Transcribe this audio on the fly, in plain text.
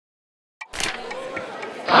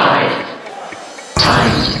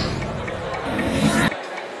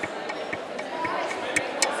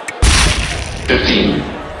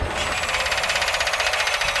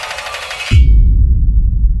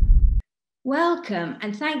Welcome,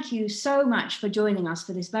 and thank you so much for joining us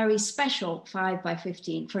for this very special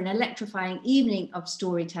 5x15 for an electrifying evening of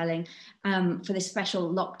storytelling for this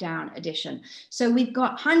special lockdown edition. So we've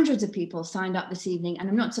got hundreds of people signed up this evening, and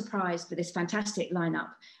I'm not surprised for this fantastic lineup.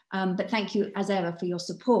 But thank you as ever for your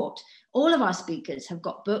support. All of our speakers have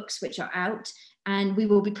got books which are out, and we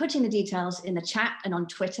will be putting the details in the chat and on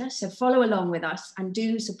Twitter. So follow along with us and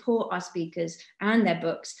do support our speakers and their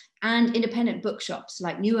books and independent bookshops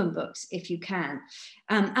like Newham Books if you can.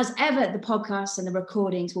 As ever, the podcasts and the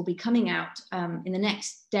recordings will be coming out in the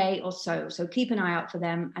next day or so. So keep an eye out for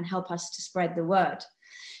them and help us to spread the word.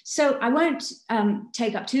 So I won't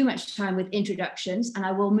take up too much time with introductions, and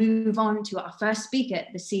I will move on to our first speaker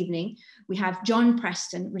this evening. We have John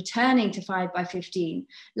Preston returning to 5x15.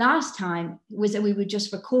 Last time was that we were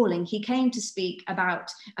just recalling, he came to speak about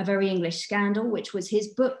A Very English Scandal, which was his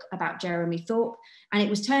book about Jeremy Thorpe, and it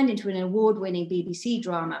was turned into an award-winning BBC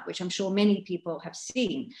drama, which I'm sure many people have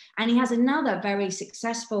seen. And he has another very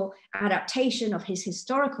successful adaptation of his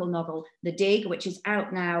historical novel, The Dig, which is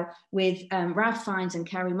out now with Ralph Fiennes and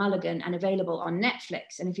Carey Mulligan and available on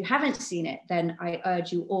Netflix. And if you haven't seen it, then I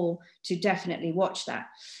urge you all to definitely watch that.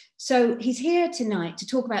 So he's here tonight to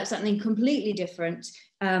talk about something completely different.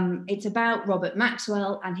 It's about Robert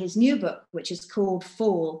Maxwell and his new book, which is called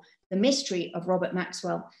Fall, The Mystery of Robert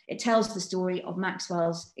Maxwell. It tells the story of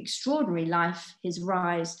Maxwell's extraordinary life, his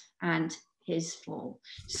rise and his fall.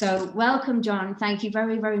 So welcome, John. Thank you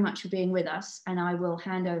very, very much for being with us. And I will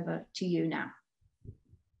hand over to you now.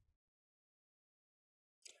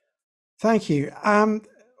 Thank you.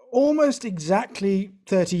 Almost exactly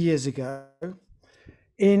 30 years ago,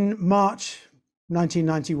 in March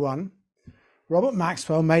 1991, Robert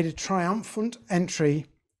Maxwell made a triumphant entry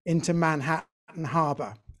into Manhattan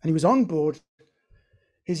Harbor, and he was on board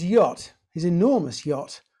his yacht, his enormous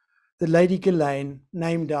yacht, the Lady Ghislaine,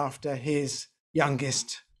 named after his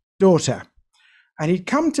youngest daughter. And he'd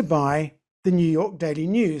come to buy the New York Daily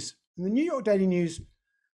News. And the New York Daily News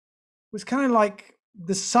was kind of like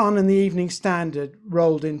the Sun and the Evening Standard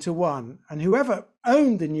rolled into one. And whoever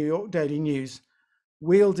owned the New York Daily News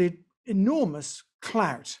wielded enormous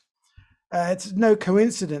clout. It's no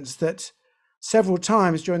coincidence that several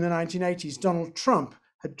times during the 1980s, Donald Trump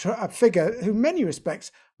had a figure who, in many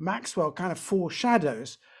respects, Maxwell kind of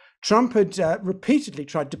foreshadows. Trump had repeatedly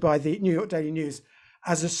tried to buy the New York Daily News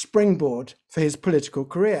as a springboard for his political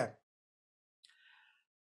career.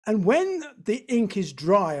 And when the ink is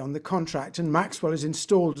dry on the contract and Maxwell is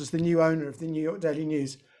installed as the new owner of the New York Daily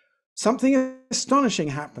News, something astonishing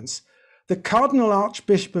happens. The Cardinal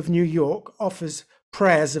Archbishop of New York offers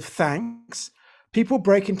prayers of thanks. People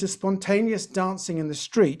break into spontaneous dancing in the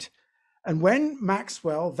street. And when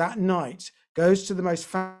Maxwell that night goes to the most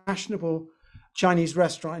fashionable Chinese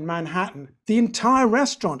restaurant in Manhattan, the entire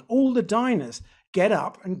restaurant, all the diners, get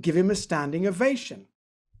up and give him a standing ovation.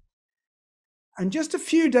 And just a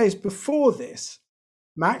few days before this,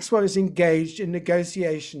 Maxwell is engaged in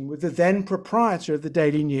negotiation with the then proprietor of the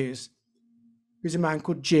Daily News, who's a man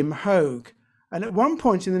called Jim Hogue. And at one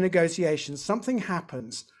point in the negotiations, something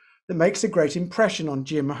happens that makes a great impression on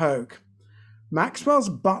Jim Hogue. Maxwell's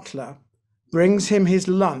butler brings him his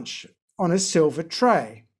lunch on a silver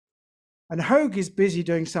tray. And Hogue is busy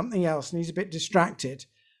doing something else and he's a bit distracted.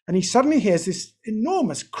 And he suddenly hears this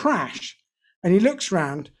enormous crash. And he looks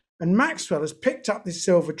round and Maxwell has picked up this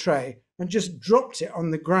silver tray and just dropped it on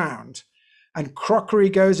the ground. And crockery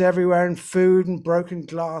goes everywhere and food and broken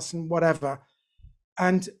glass and whatever.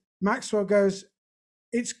 And Maxwell goes,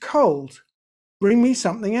 "It's cold, bring me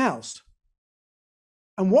something else."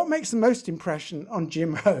 And what makes the most impression on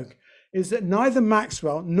Jim Hogue is that neither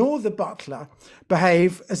Maxwell nor the butler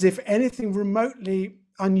behave as if anything remotely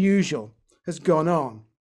unusual has gone on.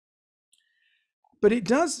 But it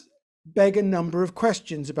does beg a number of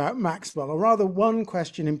questions about Maxwell, or rather one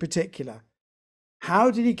question in particular. How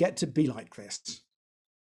did he get to be like this?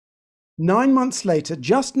 9 months later,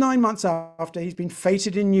 just 9 months after he's been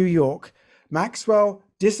feted in New York, Maxwell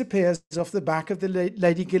disappears off the back of the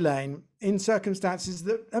Lady Ghislaine in circumstances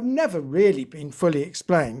that have never really been fully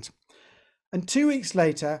explained. And 2 weeks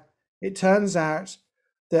later, it turns out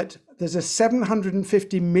that there's a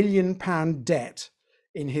 £750 million debt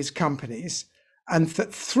in his companies, and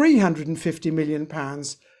that £350 million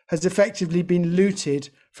has effectively been looted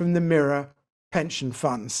from the Mirror pension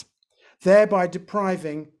funds, thereby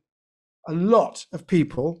depriving a lot of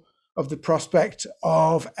people of the prospect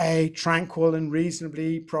of a tranquil and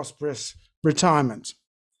reasonably prosperous retirement.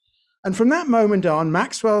 And from that moment on,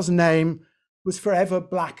 Maxwell's name was forever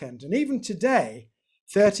blackened. And even today,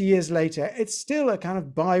 30 years later, it's still a kind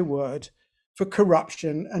of byword for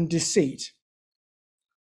corruption and deceit.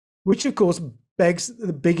 which of course begs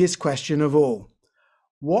the biggest question of all.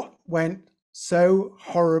 What went so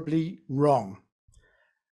horribly wrong?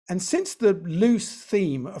 And since the loose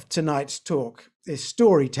theme of tonight's talk is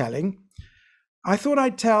storytelling, I thought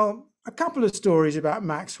I'd tell a couple of stories about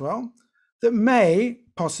Maxwell that may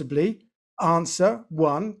possibly answer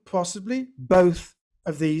one, possibly both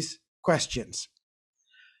of these questions.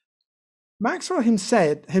 Maxwell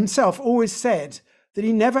himself always said that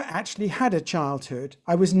he never actually had a childhood.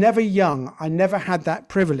 I was never young. I never had that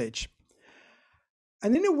privilege.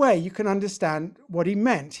 And in a way, you can understand what he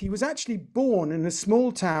meant. He was actually born in a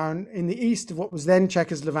small town in the east of what was then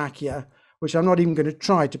Czechoslovakia, which I'm not even going to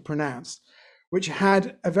try to pronounce, which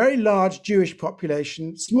had a very large Jewish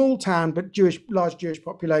population, small town, but large Jewish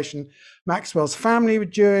population. Maxwell's family were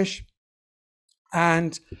Jewish,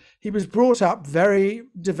 and he was brought up very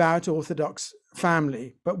devout Orthodox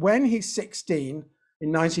family. But when he's 16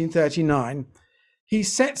 in 1939, he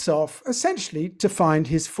sets off essentially to find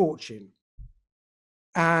his fortune.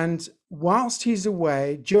 And whilst he's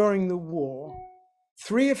away during the war,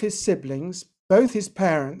 3 of his siblings, both his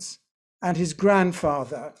parents and his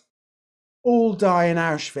grandfather, all die in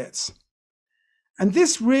Auschwitz. And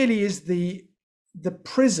this really is the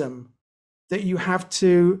prism that you have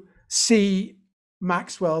to see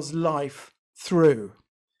Maxwell's life through.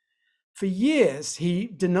 For years, he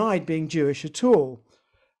denied being Jewish at all.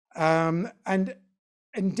 And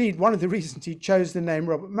indeed, one of the reasons he chose the name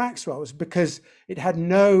Robert Maxwell was because it had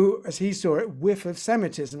no, as he saw it, whiff of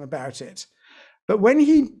Semitism about it. But when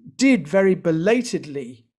he did very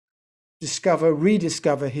belatedly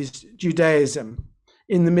rediscover his Judaism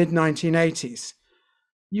in the mid-1980s,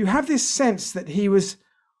 you have this sense that he was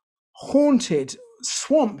haunted,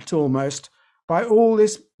 swamped almost, by all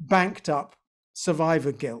this banked up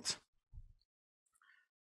survivor guilt.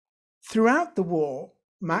 Throughout the war,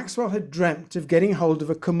 Maxwell had dreamt of getting hold of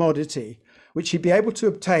a commodity which he'd be able to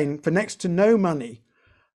obtain for next to no money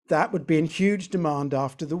that would be in huge demand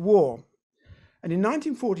after the war. And in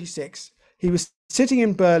 1946, he was sitting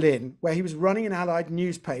in Berlin, where he was running an Allied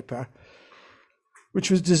newspaper,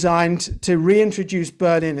 which was designed to reintroduce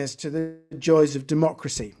Berliners to the joys of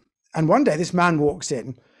democracy. And one day this man walks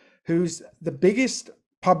in, who's the biggest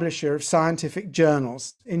publisher of scientific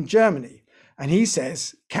journals in Germany. And he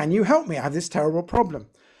says, "Can you help me? I have this terrible problem.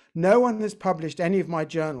 No one has published any of my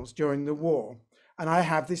journals during the war. And I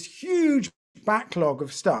have this huge backlog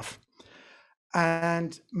of stuff."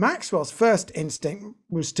 And Maxwell's first instinct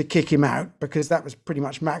was to kick him out, because that was pretty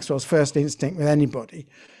much Maxwell's first instinct with anybody.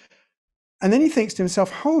 And then he thinks to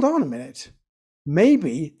himself, hold on a minute.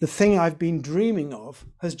 Maybe the thing I've been dreaming of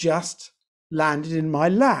has just landed in my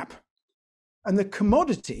lap. And the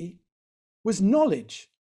commodity was knowledge.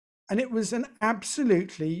 And it was an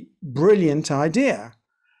absolutely brilliant idea.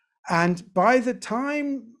 And by the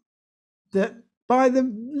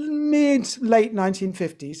mid-late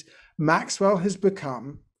 1950s, Maxwell has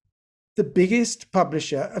become the biggest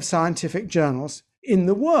publisher of scientific journals in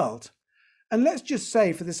the world. And let's just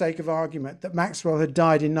say, for the sake of argument, that Maxwell had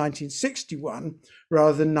died in 1961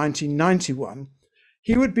 rather than 1991,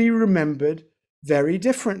 he would be remembered very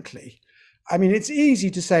differently. I mean, it's easy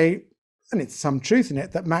to say, and it's some truth in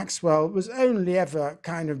it, that Maxwell was only ever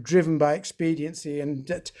kind of driven by expediency and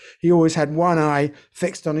that he always had one eye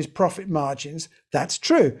fixed on his profit margins. That's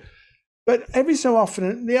true. But every so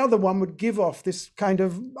often, the other one would give off this kind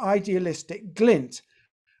of idealistic glint.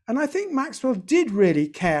 And I think Maxwell did really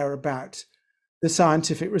care about the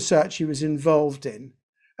scientific research he was involved in.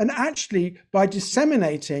 And actually, by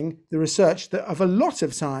disseminating the research of a lot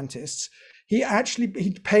of scientists, he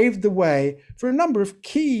paved the way for a number of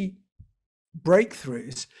key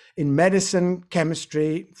breakthroughs in medicine,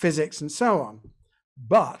 chemistry, physics, and so on.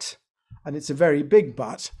 But, and it's a very big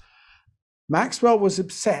but, Maxwell was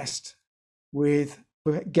obsessed with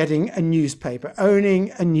getting a newspaper,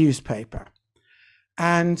 owning a newspaper.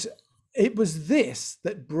 And it was this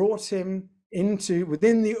that brought him into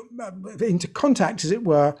contact, as it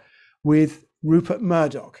were, with Rupert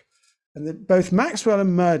Murdoch. And both Maxwell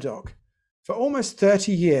and Murdoch, for almost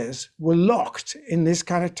 30 years, were locked in this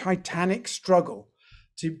kind of titanic struggle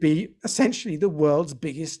to be essentially the world's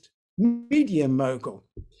biggest media mogul.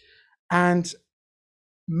 And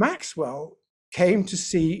Maxwell came to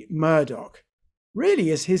see Murdoch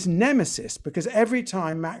really as his nemesis, because every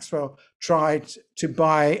time Maxwell tried to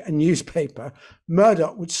buy a newspaper,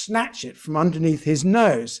 Murdoch would snatch it from underneath his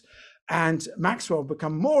nose, and Maxwell would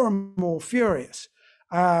become more and more furious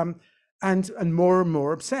and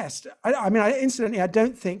more obsessed. Incidentally, I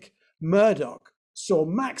don't think Murdoch saw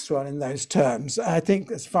Maxwell in those terms. I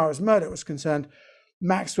think as far as Murdoch was concerned,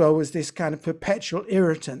 Maxwell was this kind of perpetual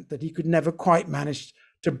irritant that he could never quite manage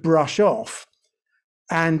to brush off.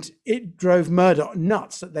 And it drove Murdoch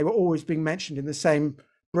nuts that they were always being mentioned in the same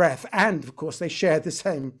breath. And of course, they shared the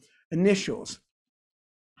same initials.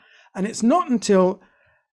 And it's not until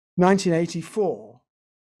 1984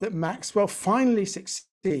 that Maxwell finally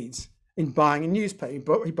succeeds in buying a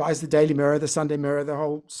newspaper. He buys the Daily Mirror, the Sunday Mirror, the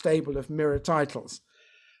whole stable of Mirror titles.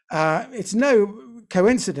 It's no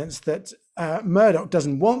coincidence that Murdoch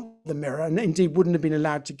doesn't want the Mirror, and indeed wouldn't have been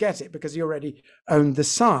allowed to get it because he already owned the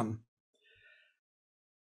Sun.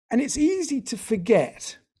 And it's easy to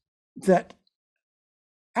forget that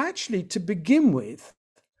actually, to begin with,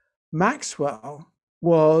 Maxwell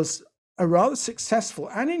was a rather successful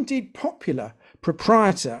and indeed popular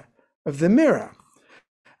proprietor of the Mirror.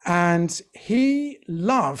 And he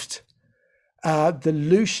loved the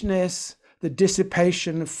looseness, the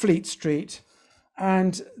dissipation of Fleet Street.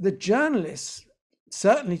 And the journalists,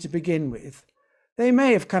 certainly to begin with, they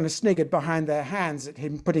may have kind of sniggered behind their hands at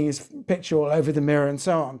him putting his picture all over the Mirror and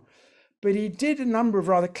so on. But he did a number of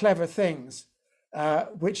rather clever things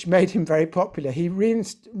which made him very popular. He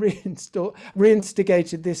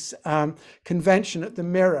reinstigated this convention at the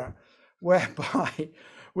Mirror,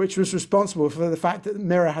 which was responsible for the fact that the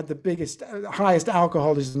Mirror had the highest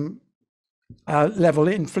alcoholism level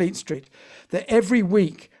in Fleet Street, that every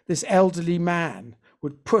week this elderly man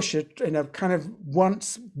would push in a kind of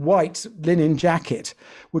once white linen jacket,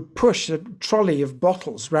 would push a trolley of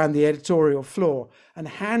bottles around the editorial floor and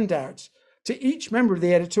hand out to each member of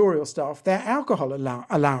the editorial staff their alcohol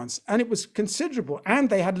allowance. And it was considerable. And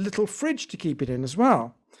they had a little fridge to keep it in as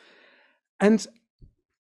well. And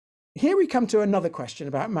here we come to another question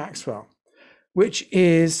about Maxwell, which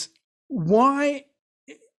is why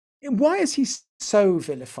is he so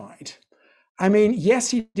vilified? I mean, yes,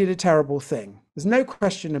 he did a terrible thing. There's no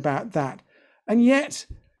question about that. And yet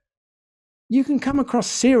you can come across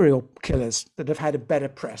serial killers that have had a better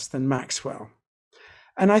press than Maxwell.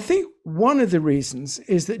 And I think one of the reasons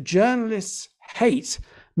is that journalists hate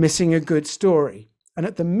missing a good story. And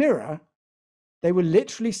at the Mirror, they were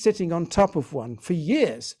literally sitting on top of one for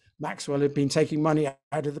years. Maxwell had been taking money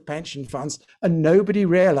out of the pension funds and nobody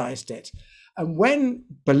realized it. And when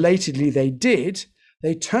belatedly they did,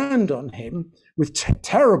 they turned on him with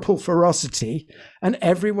terrible ferocity, and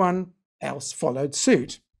everyone else followed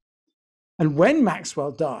suit. And when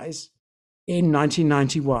Maxwell dies in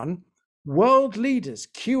 1991, world leaders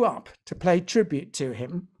queue up to pay tribute to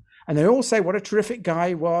him. And they all say what a terrific guy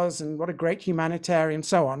he was and what a great humanitarian and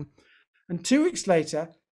so on. And 2 weeks later,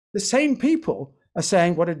 the same people are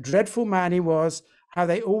saying what a dreadful man he was, how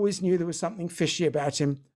they always knew there was something fishy about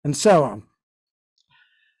him, and so on.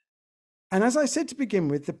 And as I said to begin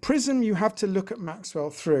with, the prism you have to look at Maxwell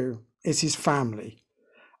through is his family.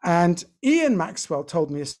 And Ian Maxwell told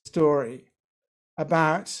me a story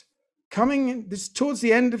about coming towards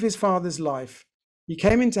the end of his father's life. He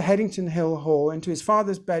came into Headington Hill Hall, into his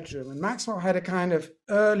father's bedroom, and Maxwell had a kind of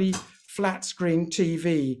early flat screen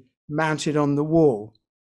TV mounted on the wall.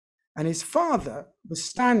 And his father was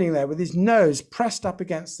standing there with his nose pressed up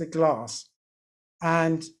against the glass.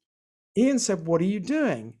 And Ian said, "What are you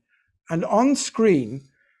doing?" And on screen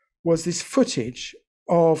was this footage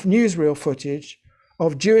of newsreel footage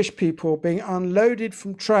of Jewish people being unloaded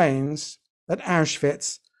from trains at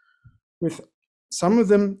Auschwitz, with some of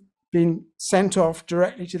them being sent off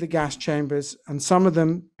directly to the gas chambers and some of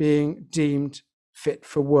them being deemed fit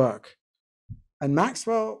for work. And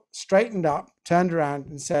Maxwell straightened up, turned around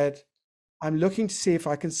and said, "I'm looking to see if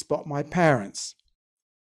I can spot my parents."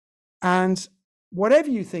 And whatever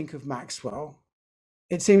you think of Maxwell,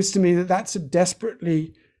 it seems to me that that's a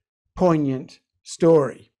desperately poignant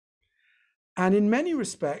story. And in many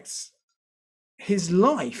respects, his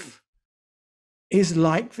life is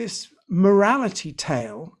like this morality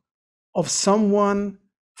tale of someone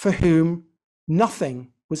for whom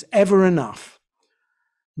nothing was ever enough.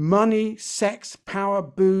 Money, sex, power,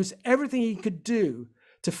 booze, everything he could do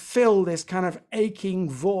to fill this kind of aching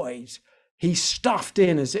void, he stuffed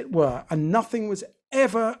in, as it were, and nothing was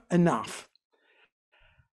ever enough.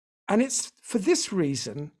 And it's for this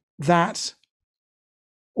reason that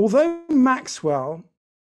although Maxwell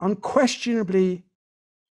unquestionably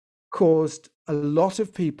caused a lot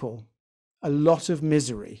of people a lot of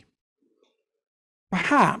misery,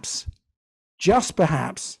 perhaps, just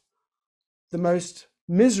perhaps, the most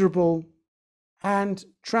miserable and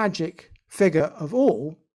tragic figure of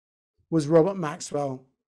all was Robert Maxwell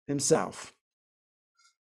himself.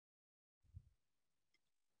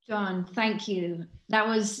 John, thank you. That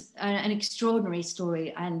was an extraordinary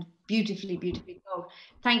story and beautifully, beautifully told.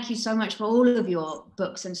 Thank you so much for all of your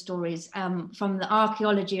books and stories, from the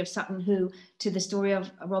archaeology of Sutton Hoo to the story of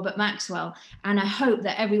Robert Maxwell. And I hope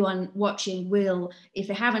that everyone watching will, if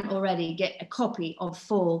they haven't already, get a copy of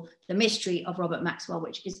Fall, The Mystery of Robert Maxwell,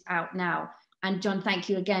 which is out now. And John, thank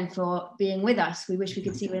you again for being with us. We wish we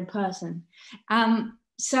could see you in person.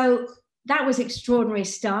 So that was extraordinary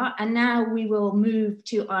start. And now we will move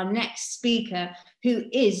to our next speaker, who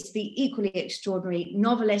is the equally extraordinary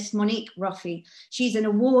novelist Monique Roffey. She's an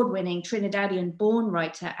award-winning Trinidadian-born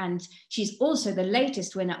writer, and she's also the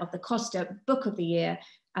latest winner of the Costa Book of the Year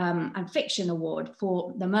and Fiction Award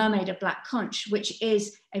for The Mermaid of Black Conch, which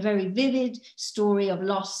is a very vivid story of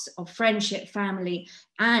loss, of friendship, family,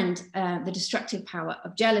 and the destructive power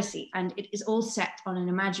of jealousy. And it is all set on an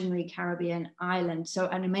imaginary Caribbean island. So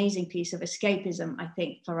an amazing piece of escapism, I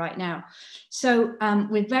think, for right now. So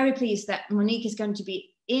we're very pleased that Monique is going to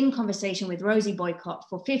be in conversation with Rosie Boycott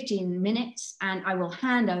for 15 minutes, and I will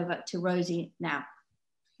hand over to Rosie now.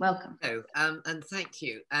 Welcome. Hello, and thank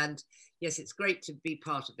you. And yes, it's great to be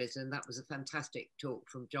part of it, and that was a fantastic talk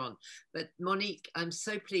from John. But Monique, I'm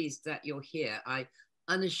so pleased that you're here. I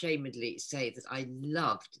unashamedly say that I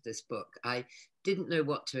loved this book. I didn't know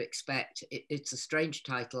what to expect. It's a strange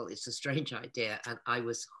title, it's a strange idea, and I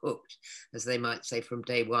was hooked, as they might say, from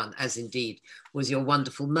day one, as indeed was your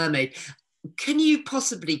wonderful mermaid. Can you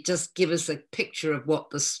possibly just give us a picture of what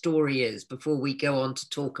the story is before we go on to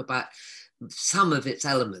talk about some of its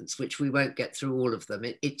elements, which we won't get through all of them?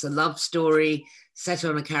 It's a love story set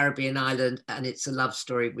on a Caribbean island, and it's a love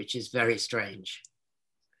story which is very strange.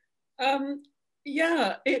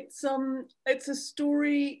 Yeah, it's a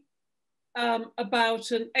story about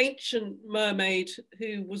an ancient mermaid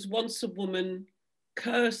who was once a woman,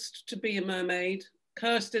 cursed to be a mermaid,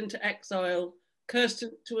 cursed into exile, cursed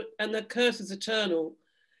into, and the curse is eternal.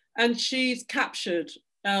 And she's captured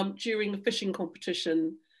during a fishing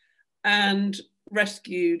competition and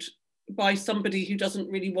rescued by somebody who doesn't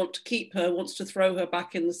really want to keep her, wants to throw her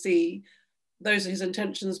back in the sea. Those are his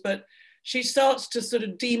intentions, but she starts to sort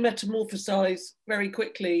of demetamorphosize very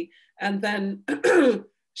quickly. And then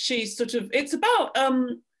she's sort of, it's about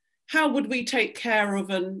how would we take care of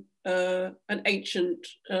an ancient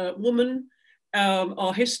woman,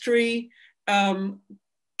 our history. Can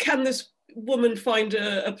this woman find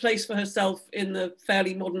a place for herself in the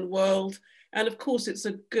fairly modern world? And of course, it's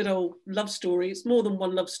a good old love story. It's more than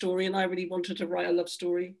one love story, and I really wanted to write a love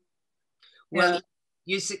story. Well, Yeah.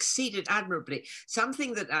 You succeeded admirably.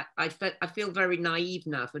 Something that I feel very naive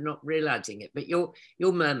now for not realizing it, but your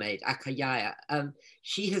mermaid, Akayaya,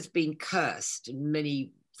 she has been cursed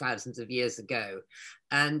many thousands of years ago.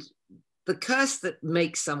 And the curse that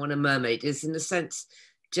makes someone a mermaid is, in a sense,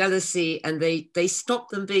 jealousy, and they stop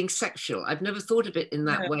them being sexual. I've never thought of it in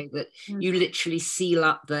that way, that you literally seal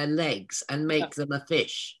up their legs and make them a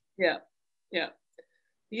fish. Yeah, yeah.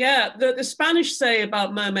 Yeah, the Spanish say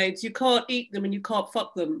about mermaids, you can't eat them and you can't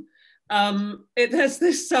fuck them. There's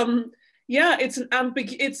this,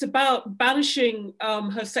 it's about banishing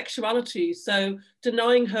her sexuality. So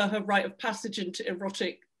denying her rite of passage into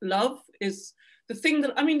erotic love is the thing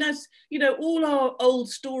that, I mean, there's, all our old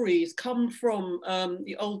stories come from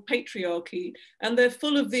the old patriarchy, and they're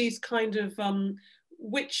full of these kind of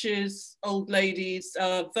witches, old ladies,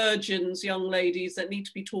 virgins, young ladies that need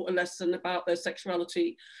to be taught a lesson about their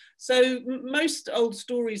sexuality. So most old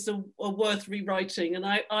stories are worth rewriting. And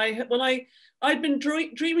I'd been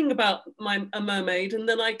dreaming about a mermaid, and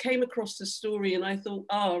then I came across this story and I thought,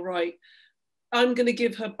 right, I'm going to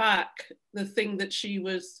give her back the thing that she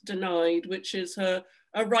was denied, which is a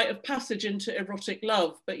rite of passage into erotic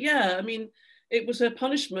love. But yeah, I mean, it was her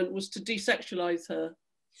punishment was to desexualize her.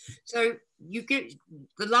 So you get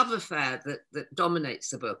the love affair that dominates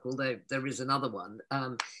the book, although there is another one,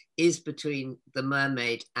 is between the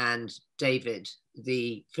mermaid and David,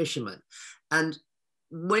 the fisherman. And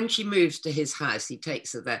when she moves to his house, he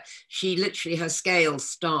takes her there. She literally, her scales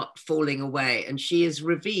start falling away, and she is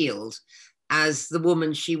revealed as the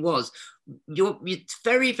woman she was. It's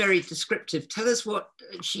very, very descriptive. Tell us what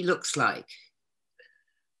she looks like.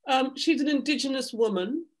 She's an indigenous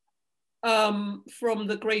woman from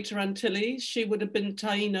the Greater Antilles. She would have been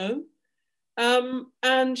Taino. And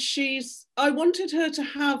I wanted her to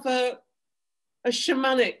have a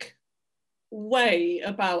shamanic way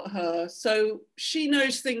about her. So she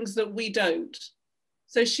knows things that we don't.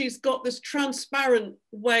 So she's got this transparent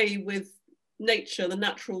way with nature, the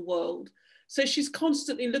natural world. So she's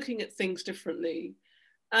constantly looking at things differently.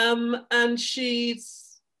 And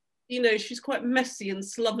she's quite messy and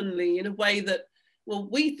slovenly in a way that, well,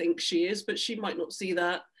 we think she is, but she might not see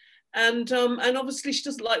that. And obviously she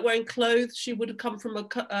doesn't like wearing clothes. She would have come from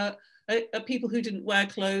a people who didn't wear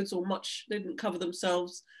clothes or much, they didn't cover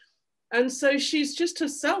themselves. And so she's just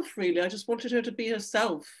herself, really. I just wanted her to be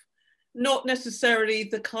herself, not necessarily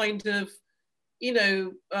the kind of, you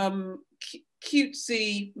know,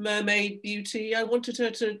 cutesy mermaid beauty. I wanted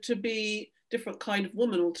her to be a different kind of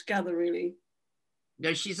woman altogether, really.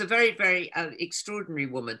 No, she's a very, very extraordinary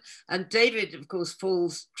woman. And David, of course,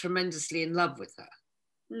 falls tremendously in love with her.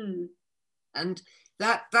 Mm. And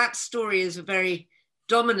that story is a very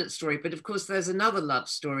dominant story. But of course, there's another love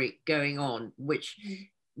story going on, which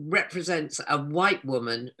represents a white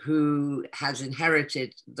woman who has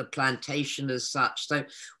inherited the plantation as such. So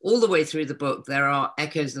all the way through the book, there are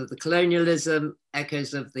echoes of the colonialism,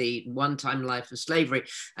 echoes of the one-time life of slavery.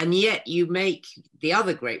 And yet you make the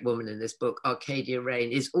other great woman in this book, Arcadia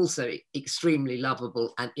Rain, is also extremely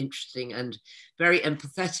lovable and interesting and very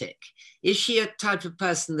empathetic. Is she a type of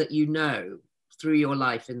person that you know through your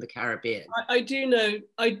life in the Caribbean? I do know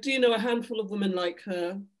a handful of women like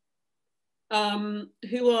her.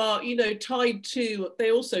 Who are, you know, tied to,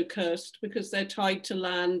 they also cursed because they're tied to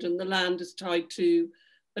land, and the land is tied to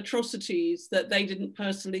atrocities that they didn't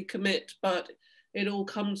personally commit, but it all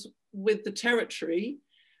comes with the territory.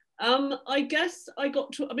 I guess I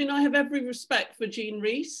have every respect for Jean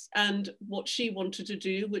Rhys and what she wanted to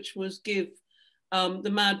do, which was give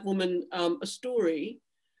the mad woman a story.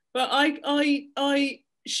 But we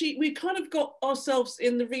kind of got ourselves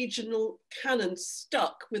in the regional canon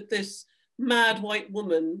stuck with this mad white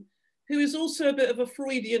woman who is also a bit of a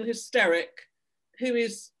Freudian hysteric, who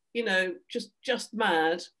is, you know, just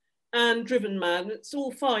mad and driven mad, and it's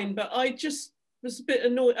all fine. But I just was a bit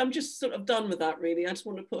annoyed. I'm just sort of done with that, really. I just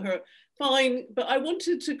want to put her fine, but I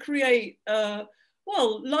wanted to create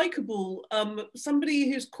likable,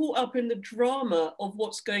 somebody who's caught up in the drama of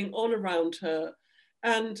what's going on around her.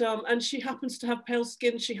 And she happens to have pale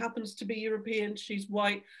skin, she happens to be European, she's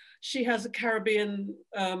white, she has a Caribbean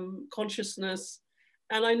consciousness.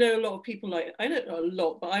 And I know a lot of people like, I don't know a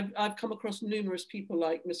lot, but I've come across numerous people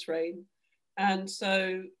like Miss Rain. And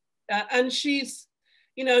so, and she's,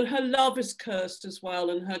 you know, and her love is cursed as well,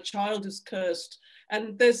 and her child is cursed.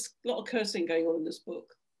 And there's a lot of cursing going on in this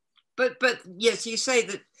book. But yes, you say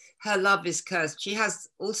that her love is cursed. She has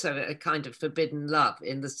also a kind of forbidden love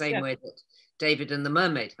in the same way that David and the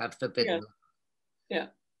mermaid have forbidden love. Yeah.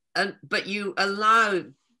 But you allow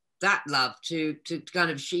that love to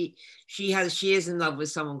kind of, she is in love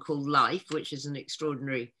with someone called Life, which is an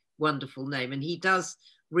extraordinary, wonderful name, and he does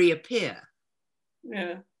reappear.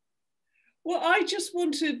 Yeah. Well, I just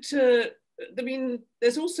wanted to, I mean,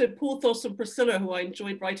 there's also Porthos and Priscilla, who I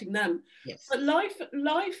enjoyed writing them. Yes. But life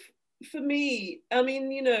for me, I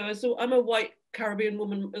mean, you know, I'm a white Caribbean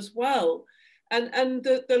woman as well. And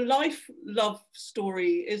the life love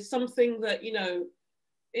story is something that, you know,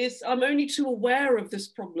 I'm only too aware of this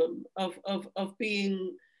problem of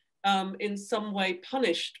being in some way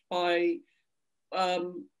punished by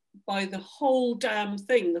the whole damn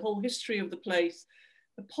thing, the whole history of the place,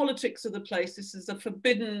 the politics of the place. This is a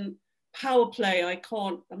forbidden power play.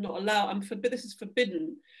 I'm not allowed, this is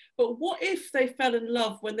forbidden. But what if they fell in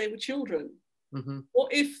love when they were children? Mm-hmm.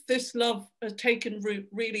 What if this love had taken root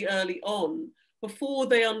really early on, before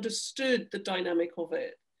they understood the dynamic of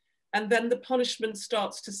it? And then the punishment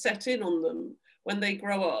starts to set in on them when they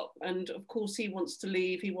grow up. And of course he wants to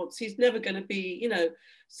leave, he's never going to be, you know.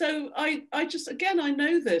 So I just, again, I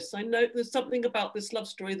know this. I know there's something about this love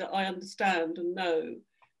story that I understand and know.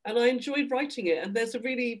 And I enjoyed writing it. And there's a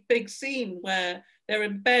really big scene where they're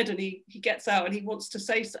in bed and he gets out and he wants to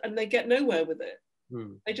say, and they get nowhere with it.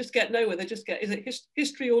 They just get nowhere. They just get, is it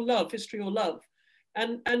history or love? History or love?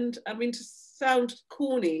 And I mean, to sound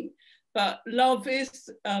corny, but love is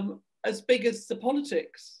as big as the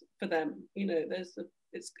politics for them. You know,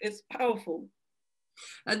 it's powerful.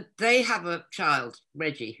 And they have a child,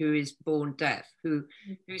 Reggie, who is born deaf, who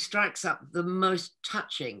strikes up the most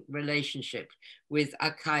touching relationship with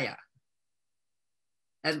Akaya.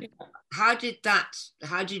 And how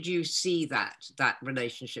did you see that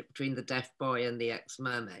relationship between the deaf boy and the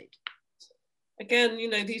ex-mermaid? Again, you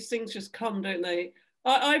know, these things just come, don't they?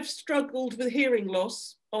 I've struggled with hearing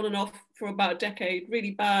loss on and off for about a decade,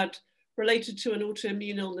 really bad, related to an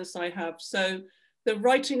autoimmune illness I have. So the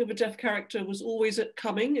writing of a deaf character was always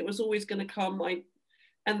coming. It was always going to come.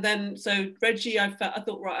 And then, so Reggie, I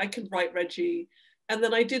thought, right, I can write Reggie. And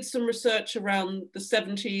then I did some research around the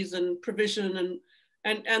 70s and provision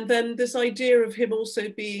and then this idea of him also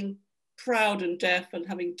being proud and deaf and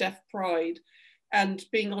having deaf pride and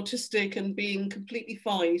being autistic and being completely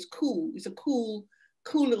fine. He's cool. He's a cool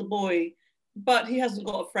little boy. but he hasn't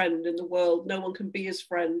got a friend in the world. No one can be his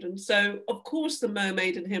friend. And so, of course, the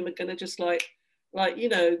mermaid and him are going to just like, you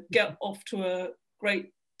know, get off to a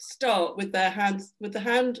great start with their hands, with the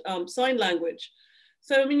hand sign language.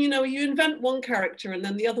 So, I mean, you know, you invent one character and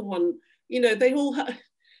then the other one, you know, they all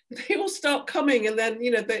start coming, and then,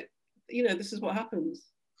 you know, this is what happens.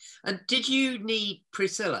 And did you need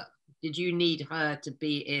Priscilla? Did you need her to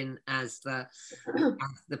be in as the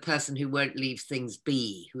person who won't leave things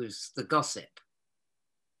be, who's the gossip?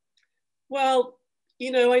 Well,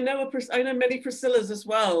 you know, I know many Priscillas as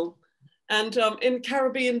well. And in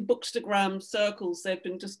Caribbean bookstagram circles, they've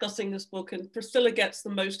been discussing this book, and Priscilla gets the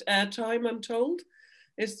most airtime, I'm told.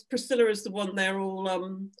 Priscilla is the one they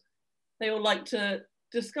all like to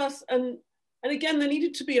discuss. And again, there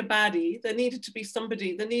needed to be a baddie. There needed to be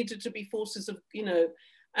somebody. There needed to be forces of, you know,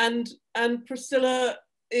 and Priscilla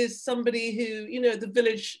is somebody who, you know, the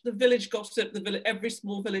village gossip, every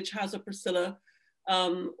small village has a Priscilla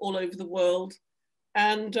all over the world.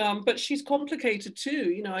 And but she's complicated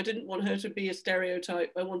too. You know, I didn't want her to be a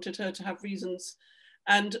stereotype. I wanted her to have reasons.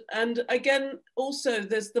 And again, also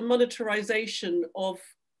there's the monetarization of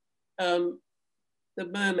the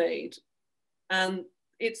mermaid, and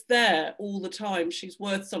it's there all the time. She's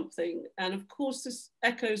worth something. And of course, this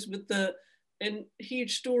echoes with the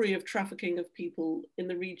huge story of trafficking of people in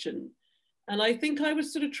the region. And I think I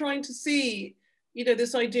was sort of trying to see, you know,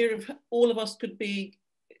 this idea of all of us could be,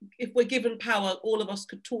 if we're given power, all of us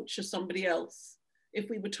could torture somebody else if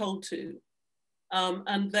we were told to.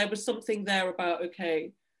 And there was something there about,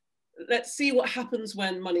 okay, let's see what happens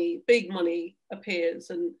when big money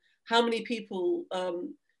appears, and how many people,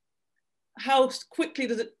 how quickly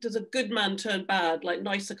does a good man turn bad, like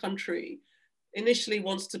Nicer Country initially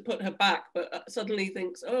wants to put her back, but suddenly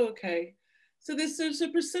thinks, oh, okay. So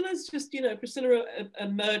Priscilla's just, you know, Priscilla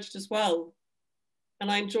emerged as well. And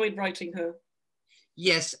I enjoyed writing her.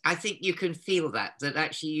 Yes, I think you can feel that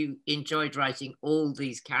actually you enjoyed writing all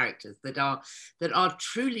these characters that are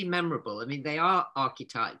truly memorable. I mean, they are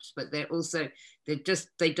archetypes, but they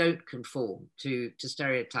don't conform to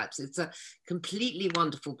stereotypes. It's a completely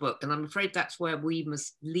wonderful book, and I'm afraid that's where we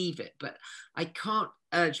must leave it. But I can't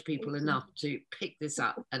urge people enough to pick this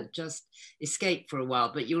up and just escape for a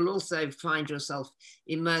while. But you'll also find yourself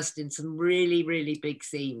immersed in some really, really big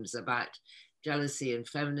themes about jealousy and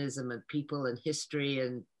feminism and people and history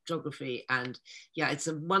and geography. And yeah, it's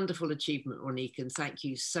a wonderful achievement, Monique, and thank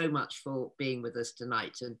you so much for being with us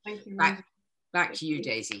tonight. And thank you, back to you,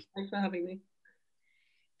 Daisy. Thanks for having me.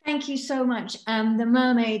 Thank you so much. The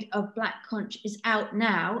Mermaid of Black Conch is out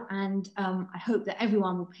now, and I hope that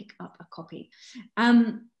everyone will pick up a copy.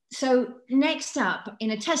 So next up,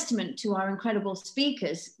 in a testament to our incredible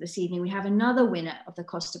speakers this evening, we have another winner of the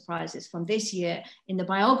Costa Prizes from this year in the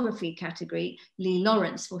biography category, Lee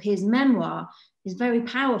Lawrence, for his memoir, his very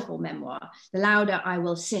powerful memoir, The Louder I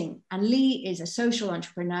Will Sing. And Lee is a social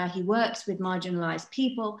entrepreneur. He works with marginalized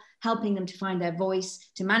people, helping them to find their voice,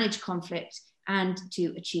 to manage conflict, and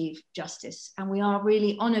to achieve justice. And we are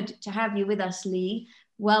really honored to have you with us, Lee.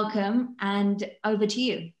 Welcome, and over to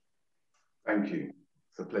you. Thank you.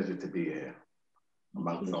 It's a pleasure to be here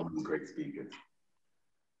among so many great speakers.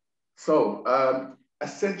 So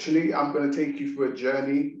essentially, I'm going to take you through a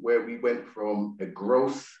journey where we went from a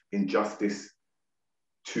gross injustice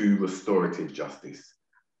to restorative justice.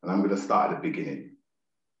 And I'm going to start at the beginning.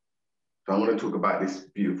 So I'm going to talk about this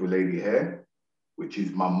beautiful lady here, which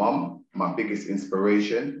is my mum, my biggest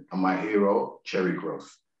inspiration, and my hero, Cherry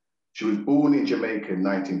Gross. She was born in Jamaica in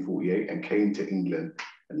 1948 and came to England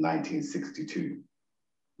in 1962.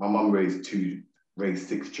 My mum raised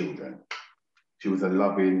 6 children. She was a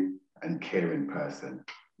loving and caring person,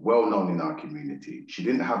 well known in our community. She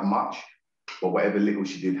didn't have much, but whatever little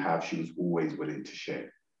she did have, she was always willing to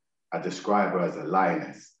share. I describe her as a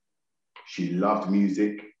lioness. She loved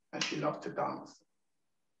music and she loved to dance.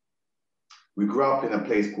 We grew up in a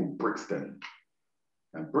place called Brixton.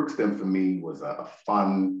 And Brixton for me was a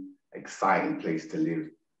fun, exciting place to live.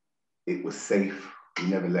 It was safe.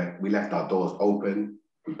 We left our doors open.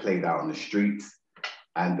 We played out on the streets,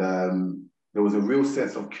 and there was a real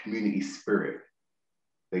sense of community spirit.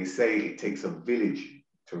 They say it takes a village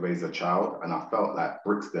to raise a child, and I felt like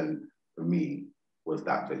Brixton, for me, was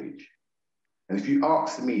that village. And if you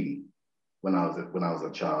asked me when I was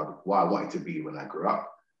a child what I wanted to be when I grew up,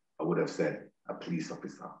 I would have said a police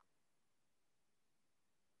officer.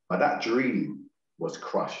 But that dream was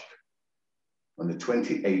crushed on the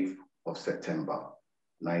 28th of September,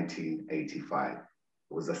 1985.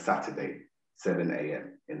 It was a Saturday, 7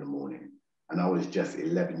 a.m. in the morning, and I was just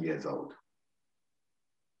 11 years old.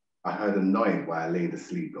 I heard a noise while I laid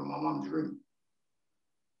asleep in my mum's room.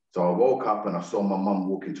 So I woke up and I saw my mum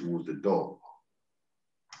walking towards the door.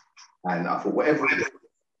 And I thought, whatever it is,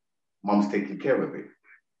 mum's taking care of it.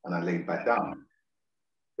 And I laid back down.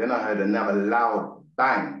 Then I heard another loud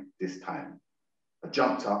bang this time. I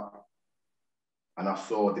jumped up and I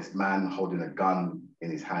saw this man holding a gun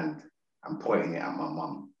in his hand and pointing it at my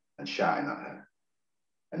mum and shouting at her.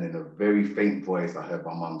 And in a very faint voice, I heard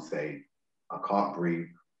my mum say, I can't breathe,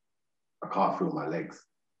 I can't feel my legs,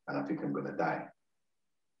 and I think I'm gonna die.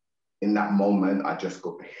 In that moment, I just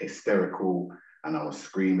got hysterical and I was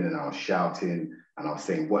screaming and I was shouting and I was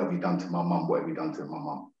saying, what have you done to my mum? What have you done to my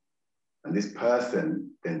mum? And this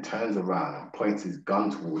person then turns around and points his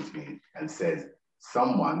gun towards me and says,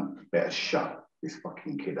 someone better shut this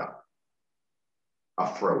fucking kid up.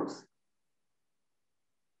 I froze.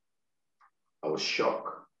 I was shocked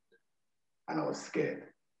and I was scared.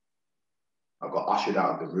 I got ushered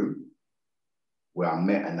out of the room where I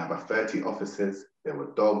met another 30 officers. There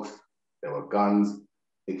were dogs, there were guns.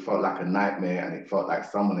 It felt like a nightmare and it felt like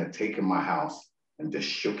someone had taken my house and just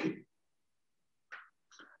shook it.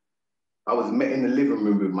 I was met in the living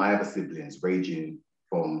room with my other siblings, ranging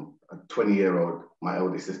from a 20-year-old, my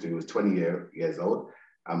oldest sister who was 20 years old,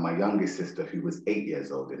 and my youngest sister who was 8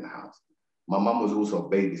 years old in the house. My mum was also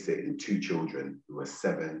babysitting 2 children who were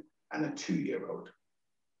 7 and a 2-year-old.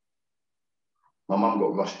 My mum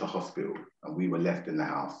got rushed to hospital and we were left in the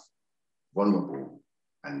house, vulnerable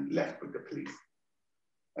and left with the police.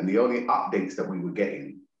 And the only updates that we were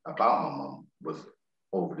getting about my mum was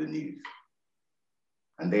over the news.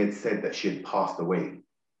 And they had said that she had passed away.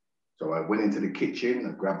 So I went into the kitchen,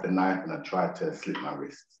 I grabbed the knife and I tried to slit my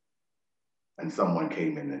wrists. And someone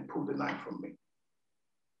came in and pulled the knife from me.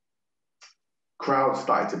 Crowds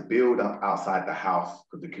started to build up outside the house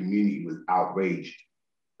because the community was outraged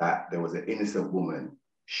that there was an innocent woman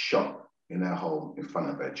shot in her home in front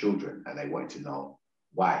of her children, and they wanted to know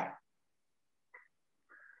why.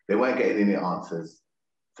 They weren't getting any answers,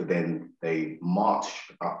 so then they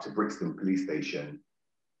marched up to Preston police station,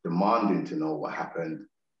 demanding to know what happened.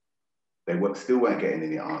 They still weren't getting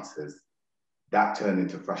any answers. That turned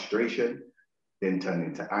into frustration, then turned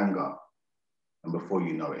into anger, and before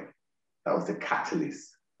you know it, that was the catalyst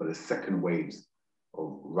for the second waves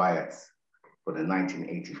of riots for the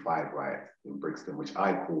 1985 riot in Brixton, which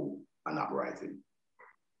I call an uprising.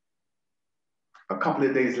 A couple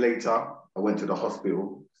of days later, I went to the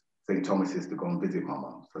hospital, St. Thomas's, to go and visit my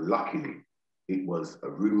mum. So luckily, it was a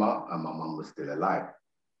rumor and my mum was still alive.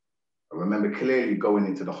 I remember clearly going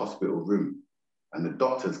into the hospital room and the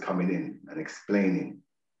doctors coming in and explaining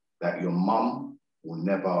that your mum will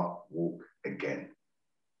never walk again.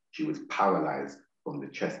 She was paralyzed from the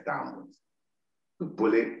chest downwards. The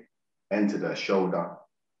bullet entered her shoulder,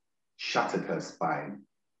 shattered her spine,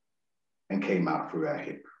 and came out through her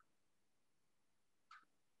hip.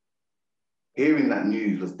 Hearing that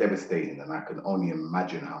news was devastating, and I can only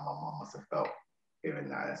imagine how my mum must have felt hearing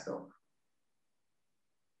that herself.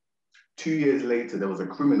 2 years later, there was a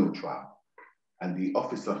criminal trial, and the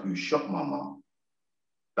officer who shot my mum,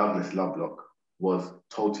 Douglas Lovelock, was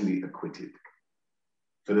totally acquitted.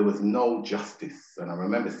 So there was no justice. And I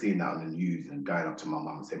remember seeing that on the news and going up to my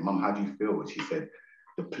mum and saying, Mum, how do you feel? And she said,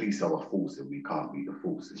 the police are a force and we can't be the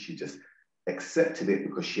force. And she just accepted it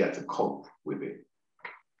because she had to cope with it,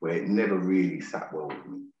 where it never really sat well with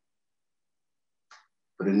me.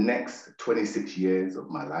 For the next 26 years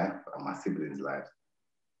of my life and my siblings' lives,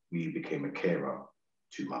 we became a carer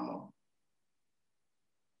to my mum.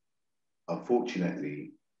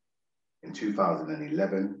 Unfortunately, in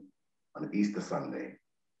 2011, on Easter Sunday,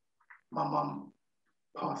 my mum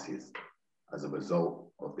passes as a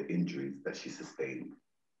result of the injuries that she sustained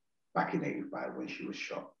back in '85 when she was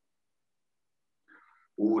shot.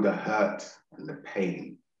 All the hurt and the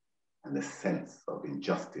pain and the sense of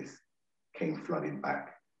injustice came flooding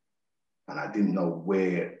back. And I didn't know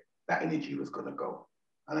where that energy was gonna go.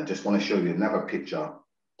 And I just wanna show you another picture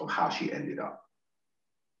of how she ended up.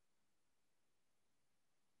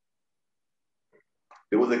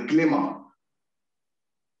 There was a glimmer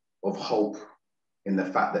of hope in the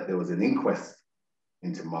fact that there was an inquest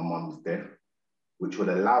into my mum's death, which would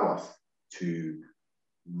allow us to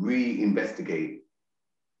re-investigate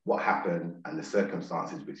what happened and the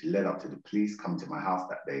circumstances which led up to the police coming to my house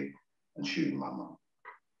that day and shooting my mum.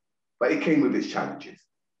 But it came with its challenges.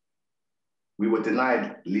 We were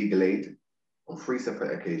denied legal aid on 3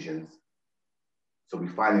 separate occasions. So we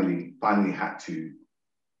finally had to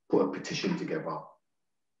put a petition together.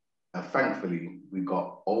 And thankfully, we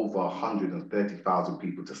got over 130,000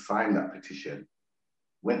 people to sign that petition,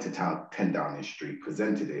 went to town, 10 Downing Street,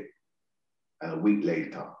 presented it, and a week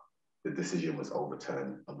later, the decision was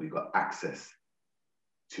overturned and we got access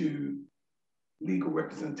to legal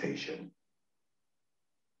representation.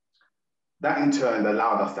 That in turn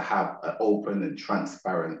allowed us to have an open and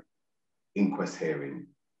transparent inquest hearing,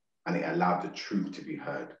 and it allowed the truth to be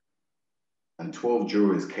heard. And 12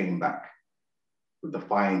 jurors came back with the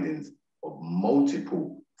findings of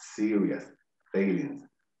multiple serious failings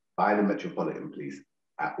by the Metropolitan Police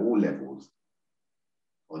at all levels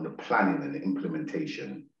on the planning and the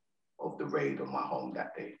implementation of the raid on my home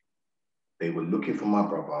that day. They were looking for my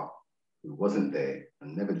brother who wasn't there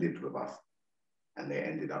and never lived with us, and they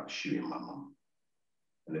ended up shooting my mum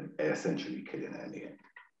and essentially killing her in the end.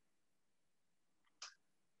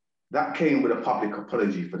 That came with a public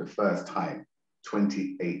apology for the first time,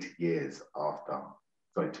 29 years after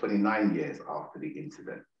the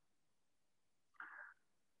incident.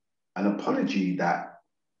 An apology that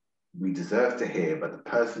we deserve to hear, but the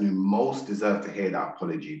person who most deserved to hear that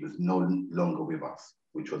apology was no longer with us,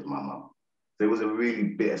 which was my mum. So it was a really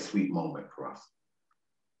bittersweet moment for us.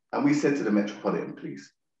 And we said to the Metropolitan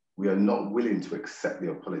Police, we are not willing to accept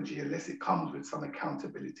the apology unless it comes with some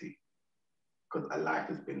accountability, because a life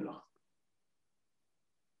has been lost.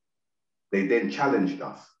 They then challenged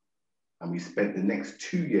us, and we spent the next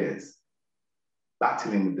 2 years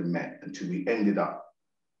battling with the Met until we ended up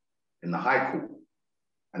in the High Court.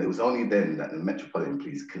 And it was only then that the Metropolitan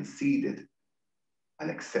Police conceded and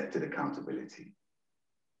accepted accountability.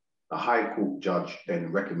 The High Court judge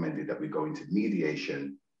then recommended that we go into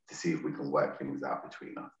mediation to see if we can work things out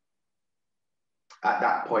between us. At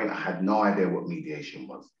that point, I had no idea what mediation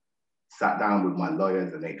was. Sat down with my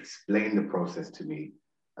lawyers and they explained the process to me.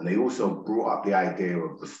 And they also brought up the idea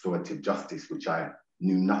of restorative justice, which I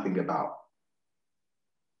knew nothing about.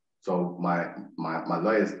 So my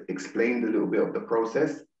lawyers explained a little bit of the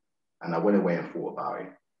process, and I went away and thought about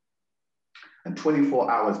it. And 24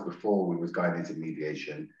 hours before we was going into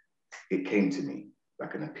mediation, it came to me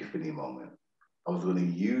like an epiphany moment. I was going to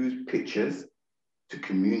use pictures to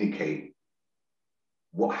communicate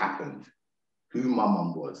what happened, who my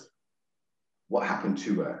mum was, what happened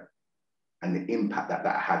to her, and the impact that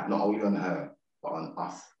that had not only on her, but on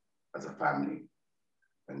us as a family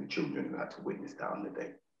and the children who had to witness that on the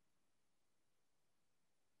day.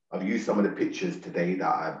 I've used some of the pictures today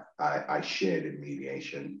that I shared in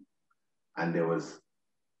mediation, and there was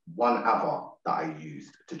one other that I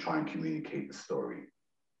used to try and communicate the story,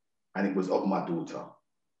 and it was of my daughter,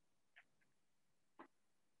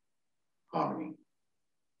 Harmony.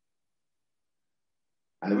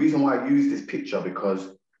 And the reason why I used this picture, because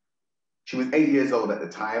she was 8 years old at the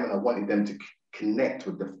time, and I wanted them to connect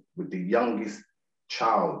with the youngest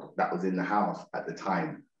child that was in the house at the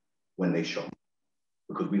time when they shot me,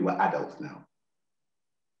 because we were adults now.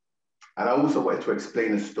 And I also wanted to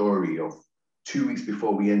explain a story of 2 weeks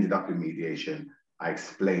before we ended up in mediation. I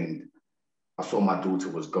saw my daughter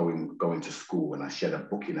was going to school, and she had a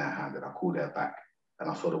book in her hand, and I called her back and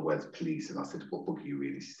I saw the words police, and I said, "What book are you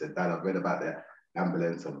reading?" She said, "Dad, I've read about the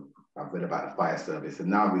ambulance, and I've read about the fire service, and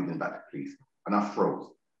now I'm reading about the police." And I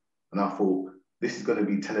froze. And I thought, this is going to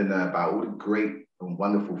be telling her about all the great and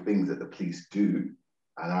wonderful things that the police do.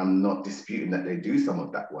 And I'm not disputing that they do some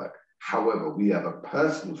of that work. However, we have a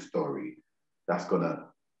personal story that's going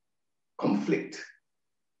to conflict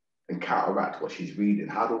and counteract what she's reading.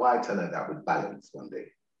 How do I tell her that with balance one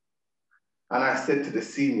day? And I said to the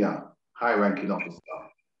senior high-ranking officer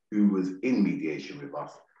who was in mediation with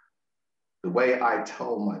us, the way I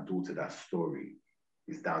tell my daughter that story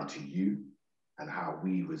is down to you and how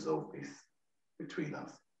we resolve this between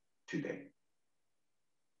us today.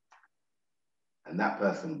 And that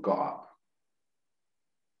person got up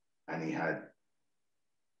and he had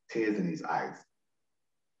tears in his eyes,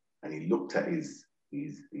 and he looked at his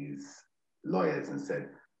lawyers and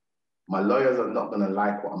said, "My lawyers are not going to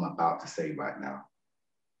like what I'm about to say right now,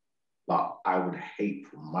 but I would hate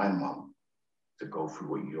for my mum to go through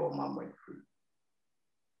what your mum went through."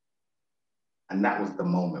 And that was the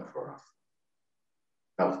moment for us.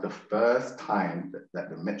 That was the first time that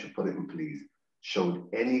the Metropolitan Police showed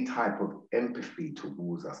any type of empathy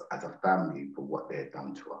towards us as a family for what they had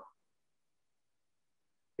done to us.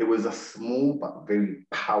 It was a small but very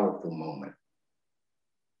powerful moment.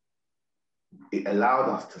 It allowed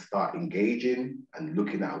us to start engaging and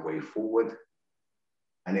looking at a way forward,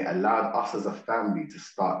 and it allowed us as a family to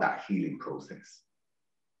start that healing process.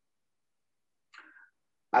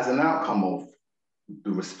 As an outcome of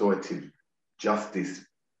the restorative justice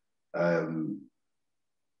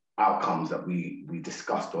outcomes that we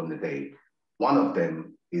discussed on the day, one of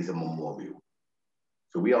them is a memorial.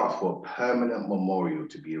 So we asked for a permanent memorial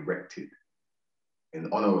to be erected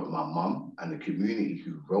in honor of my mum and the community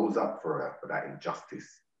who rose up for her for that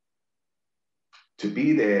injustice. to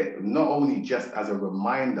be there not only just as a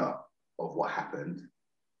reminder of what happened,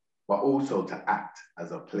 but also to act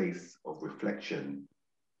as a place of reflection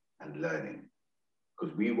and learning,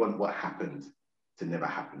 because we want what happened to never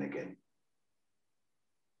happen again.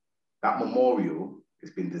 That memorial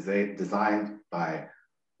has been designed by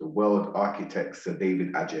the world architect Sir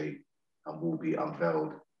David Adjaye and will be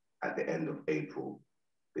unveiled at the end of April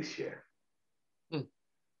this year.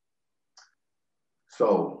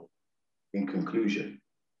 So, in conclusion,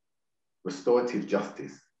 restorative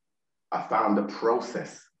justice, I found the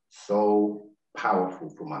process so powerful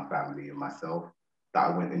for my family and myself that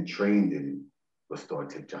I went and trained in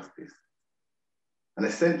restorative justice. And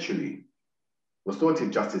essentially, restorative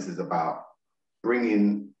justice is about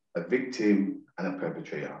bringing a victim and a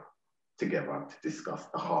perpetrator together to discuss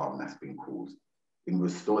the harm that's been caused. In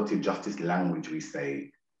restorative justice language, we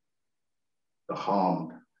say the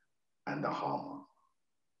harmed and the harmer.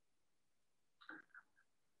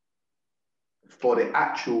 For the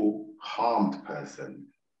actual harmed person,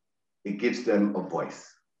 it gives them a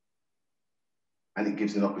voice, and it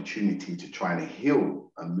gives an opportunity to try and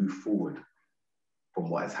heal and move forward from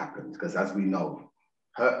what has happened. Because as we know,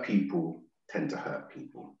 hurt people tend to hurt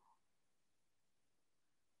people.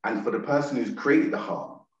 And for the person who's created the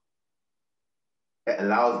harm, it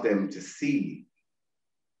allows them to see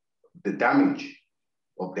the damage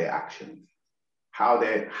of their actions,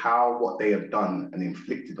 how what they have done and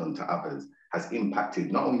inflicted onto others has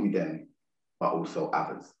impacted not only them, but also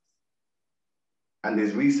others. And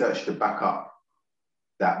there's research to back up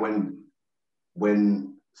that when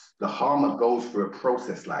the harmer goes through a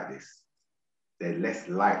process like this, they're less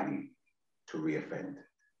likely to reoffend.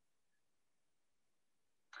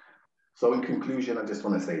 So in conclusion, I just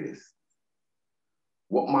want to say this.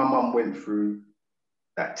 What my mum went through,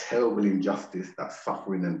 that terrible injustice, that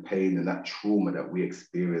suffering and pain and that trauma that we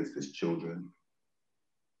experienced as children,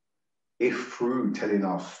 if through telling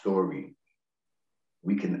our story,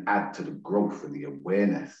 we can add to the growth and the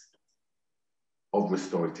awareness of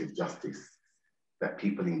restorative justice, that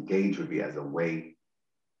people engage with it as a way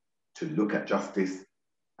to look at justice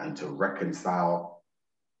and to reconcile,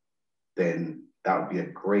 then that would be a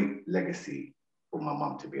great legacy for my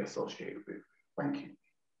mum to be associated with. Thank you.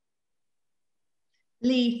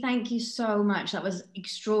 Lee, thank you so much. That was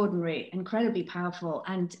extraordinary, incredibly powerful.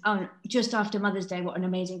 And just after Mother's Day, what an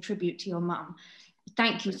amazing tribute to your mum.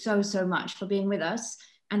 Thank you so, so much for being with us.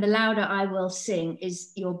 And The Louder I Will Sing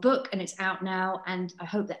is your book, and it's out now. And I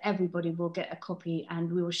hope that everybody will get a copy,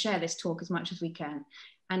 and we will share this talk as much as we can.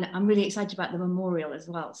 And I'm really excited about the memorial as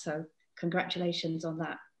well. So congratulations on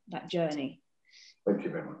that journey. Thank you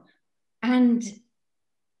very much. And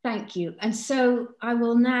thank you. And so I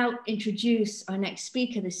will now introduce our next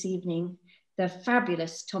speaker this evening, the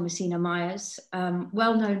fabulous Thomasina Miers,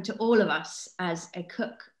 well known to all of us as a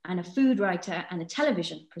cook and a food writer and a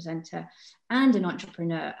television presenter and an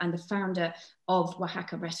entrepreneur and the founder of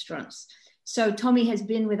Oaxaca Restaurants. So Tommy has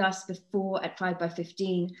been with us before at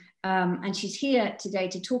 5x15, and she's here today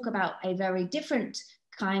to talk about a very different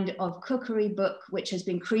kind of cookery book, which has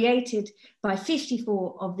been created by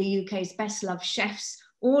 54 of the UK's best loved chefs,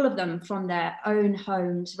 all of them from their own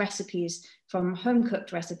homes, recipes from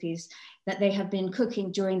home-cooked recipes that they have been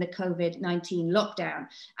cooking during the COVID-19 lockdown.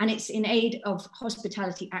 And it's in aid of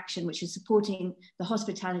Hospitality Action, which is supporting the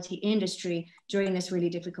hospitality industry during this really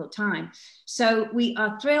difficult time. So we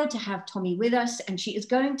are thrilled to have Tommy with us, and she is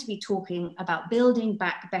going to be talking about building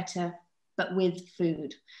back better, but with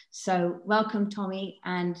food. So welcome, Tommy,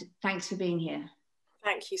 and thanks for being here.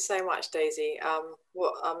 Thank you so much, Daisy.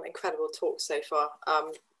 What incredible talk so far.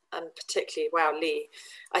 And particularly, wow, Lee.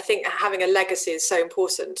 I think having a legacy is so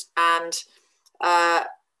important, and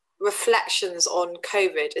reflections on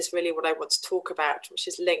COVID is really what I want to talk about, which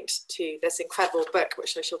is linked to this incredible book,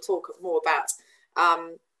 which I shall talk more about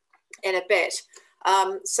in a bit.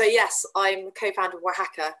 So yes, I'm co-founder of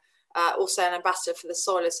Oaxaca, also an ambassador for the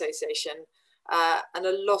Soil Association, and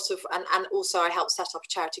a lot of, and also I helped set up a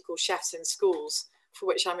charity called Chefs in Schools, for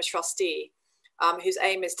which I'm a trustee, whose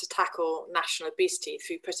aim is to tackle national obesity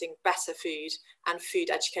through putting better food and food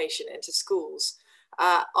education into schools.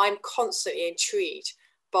 I'm constantly intrigued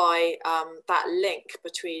by that link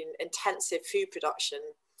between intensive food production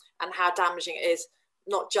and how damaging it is,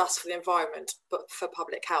 not just for the environment, but for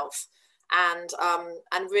public health. And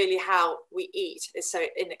really how we eat is so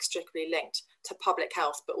inextricably linked to public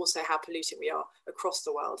health, but also how polluting we are across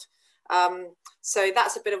the world. So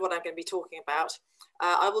that's a bit of what I'm going to be talking about.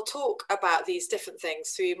 I will talk about these different things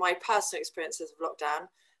through my personal experiences of lockdown,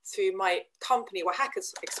 through my company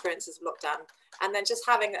Oaxaca's experiences of lockdown, and then just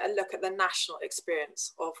having a look at the national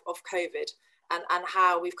experience of COVID and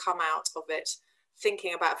how we've come out of it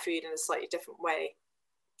thinking about food in a slightly different way.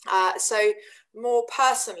 So more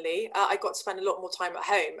personally, I got to spend a lot more time at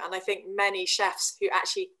home, and I think many chefs who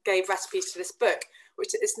actually gave recipes to this book,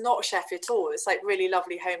 which is not chefy at all, it's like really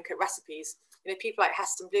lovely home cooked recipes. You know, people like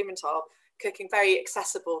Heston Blumenthal cooking very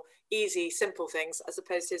accessible, easy, simple things, as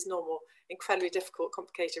opposed to his normal, incredibly difficult,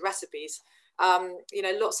 complicated recipes. You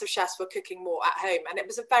know, lots of chefs were cooking more at home, and it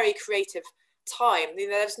was a very creative time. You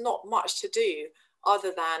know, there's not much to do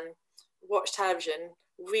other than watch television,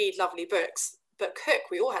 read lovely books, but cook.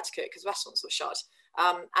 We all had to cook because restaurants were shut.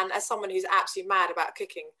 And as someone who's absolutely mad about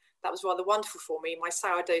cooking, that was rather wonderful for me. My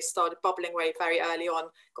sourdough started bubbling away very early on,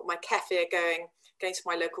 got my kefir going to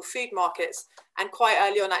my local food markets. And quite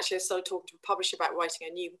early on, actually, I started talking to a publisher about writing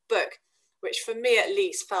a new book, which for me at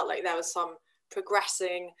least felt like there was some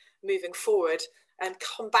progressing, moving forward and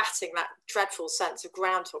combating that dreadful sense of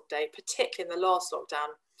Groundhog Day, particularly in the last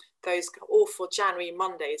lockdown, those awful January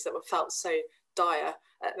Mondays that were felt so dire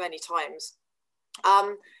at many times.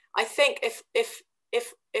 I think if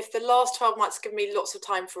the last 12 months give me lots of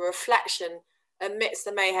time for reflection amidst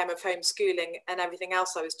the mayhem of homeschooling and everything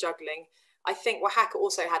else I was juggling, I think Oaxaca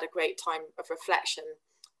also had a great time of reflection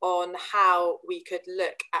on how we could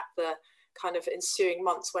look at the kind of ensuing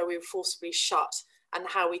months where we were forcibly shut and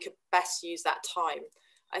how we could best use that time.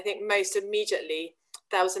 I think most immediately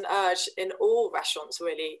there was an urge in all restaurants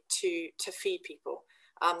really to feed people.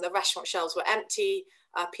 The restaurant shelves were empty,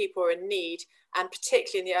 people were in need, and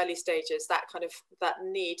particularly in the early stages, that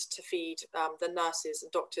need to feed the nurses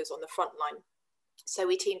and doctors on the front line. So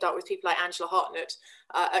we teamed up with people like Angela Hartnett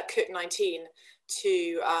at Cook 19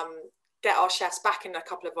 to get our chefs back in a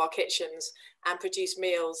couple of our kitchens and produce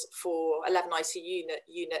meals for 11 ICU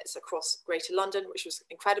units across Greater London, which was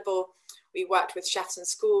incredible. We worked with chefs in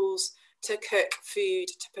schools to cook food,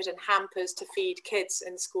 to put in hampers, to feed kids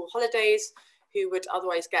in school holidays who would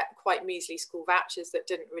otherwise get quite measly school vouchers that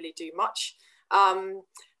didn't really do much.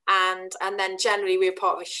 And then generally we were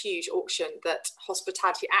part of a huge auction that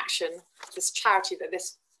Hospitality Action, this charity that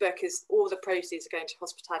this book is, all the proceeds are going to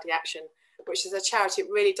Hospitality Action, which is a charity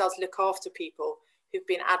that really does look after people who've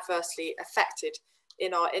been adversely affected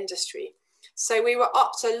in our industry. So we were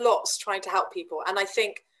up to lots trying to help people. And I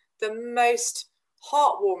think the most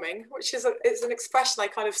heartwarming, which is an expression I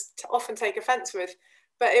kind of often take offense with,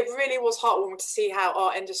 but it really was heartwarming to see how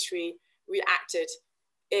our industry reacted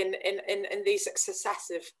in these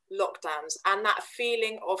successive lockdowns, and that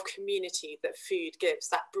feeling of community that food gives,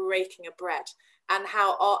 that breaking of bread, and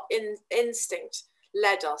how our instinct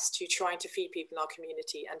led us to trying to feed people in our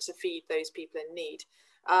community and to feed those people in need.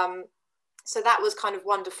 So that was kind of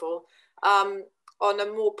wonderful. On a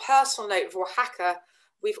more personal note, for Oaxaca,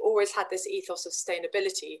 we've always had this ethos of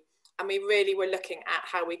sustainability, and we really were looking at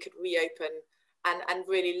how we could reopen and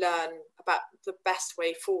really learn about the best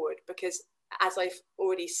way forward, because as I've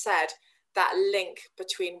already said, that link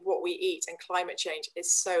between what we eat and climate change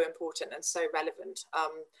is so important and so relevant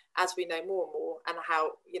as we know more and more, and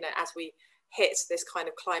how, you know, as we hit this kind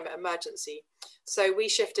of climate emergency. So we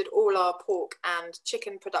shifted all our pork and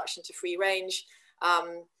chicken production to free range,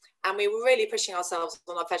 and we were really pushing ourselves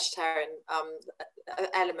on our vegetarian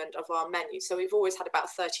element of our menu. So we've always had about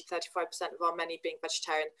 30-35% of our menu being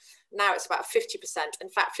vegetarian. Now it's about 50%. In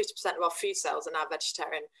fact, 50% of our food sales are now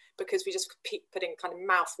vegetarian, because we just keep putting kind of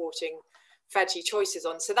mouth-watering veggie choices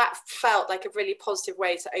on. So that felt like a really positive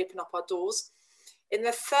way to open up our doors. In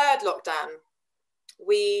the third lockdown,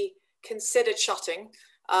 we considered shutting,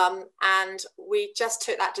 and we just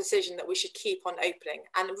took that decision that we should keep on opening.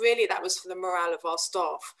 And really that was for the morale of our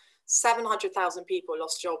staff. 700,000 people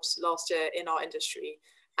lost jobs last year in our industry,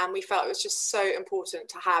 and we felt it was just so important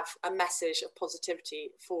to have a message of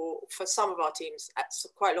positivity for some of our teams.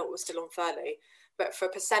 Quite a lot were still on furlough, but for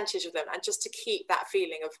a percentage of them, and just to keep that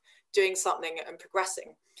feeling of doing something and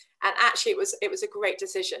progressing. And actually it was a great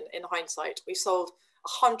decision in hindsight. We sold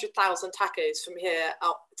 100,000 tacos from here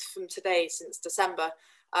up from today since December.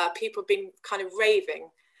 People have been kind of raving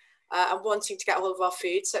and wanting to get hold of our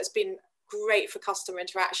food. So it's been great for customer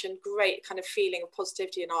interaction, great kind of feeling of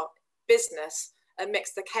positivity in our business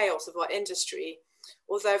amidst the chaos of our industry.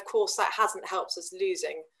 Although, of course, that hasn't helped us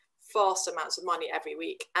losing vast amounts of money every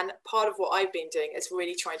week. And part of what I've been doing is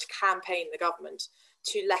really trying to campaign the government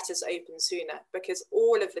to let us open sooner, because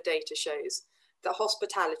all of the data shows that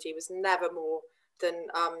hospitality was never more than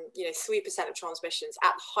 3% of transmissions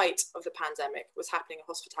at the height of the pandemic was happening in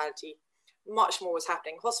hospitality. Much more was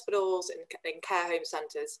happening in hospitals, in care home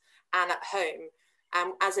centres and at home.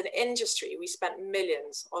 And as an industry, we spent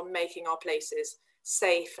millions on making our places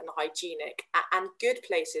safe and hygienic and good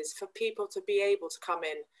places for people to be able to come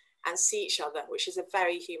in and see each other, which is a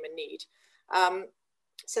very human need.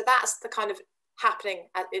 So that's the kind of happening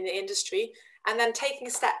in the industry, and then taking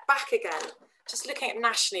a step back again, just looking at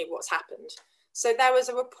nationally what's happened. So there was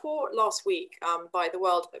a report last week by the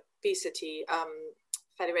World Obesity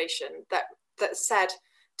Federation that said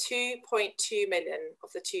 2.2 million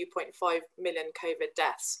of the 2.5 million COVID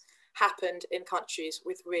deaths happened in countries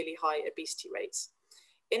with really high obesity rates.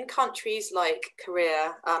 In countries like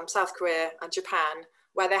Korea, South Korea and Japan,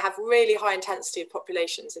 where they have really high intensity of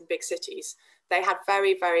populations in big cities, they had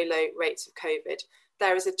very, very low rates of COVID.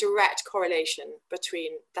 There is a direct correlation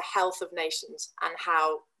between the health of nations and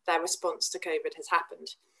how their response to COVID has happened.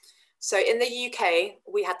 So in the UK,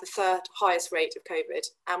 we had the 3rd highest rate of COVID,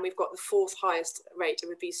 and we've got the 4th highest rate of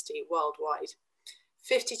obesity worldwide.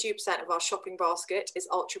 52% of our shopping basket is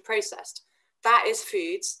ultra processed. That is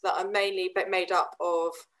foods that are mainly made up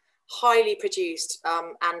of highly produced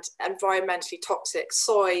and environmentally toxic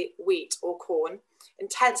soy, wheat or corn,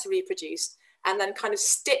 intensively produced, and then kind of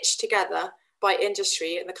stitched together by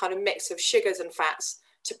industry and the kind of mix of sugars and fats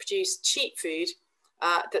to produce cheap food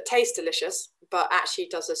that tastes delicious, but actually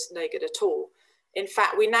does us no good at all. In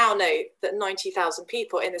fact, we now know that 90,000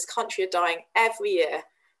 people in this country are dying every year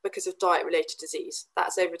because of diet-related disease.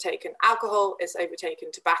 That's overtaken alcohol, it's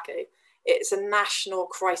overtaken tobacco. It's a national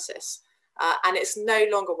crisis, and it's no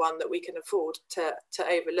longer one that we can afford to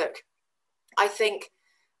overlook. I think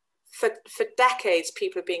for decades,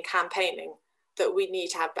 people have been campaigning that we need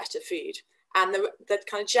to have better food. And the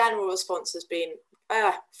kind of general response has been,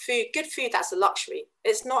 good food, that's a luxury.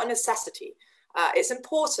 It's not a necessity. It's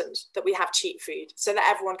important that we have cheap food so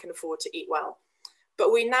that everyone can afford to eat well.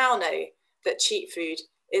 But we now know that cheap food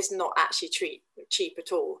is not actually cheap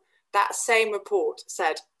at all. That same report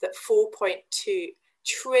said that £4.2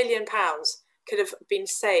 trillion could have been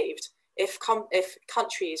saved if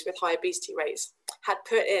countries with high obesity rates had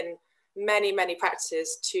put in many, many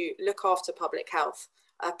practices to look after public health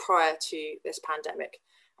prior to this pandemic.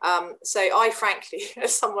 So I frankly,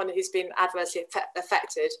 as someone who's been adversely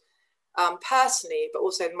affected personally, but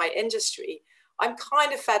also in my industry, I'm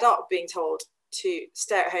kind of fed up being told to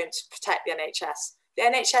stay at home to protect the NHS. The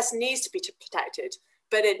NHS needs to be protected,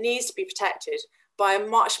 but it needs to be protected by a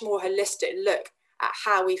much more holistic look at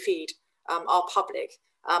how we feed our public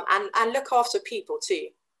and look after people too,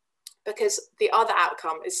 because the other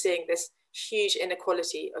outcome is seeing this huge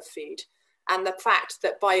inequality of food. And the fact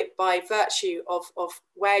that by virtue of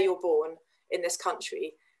where you're born in this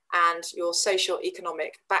country and your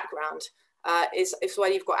socio-economic background is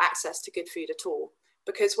where you've got access to good food at all.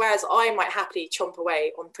 Because whereas I might happily chomp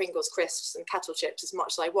away on Pringles crisps and kettle chips as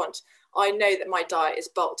much as I want, I know that my diet is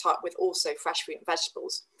bulked up with also fresh fruit and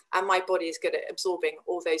vegetables, and my body is good at absorbing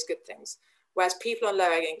all those good things. Whereas people on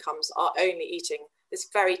lower incomes are only eating this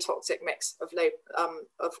very toxic mix of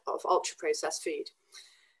ultra processed food.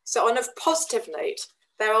 So on a positive note,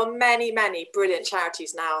 there are many, many brilliant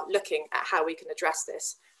charities now looking at how we can address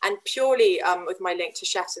this. And purely with my link to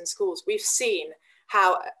chefs in schools, we've seen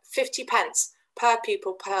how 50 pence per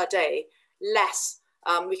pupil per day less,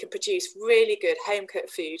 we can produce really good home cooked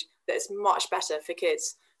food that is much better for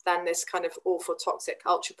kids than this kind of awful toxic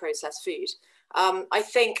ultra processed food. I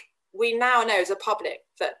think we now know as a public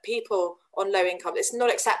that people on low income, it's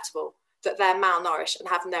not acceptable that they're malnourished and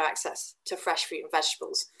have no access to fresh fruit and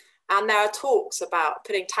vegetables. And there are talks about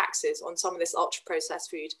putting taxes on some of this ultra processed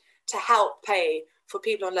food to help pay for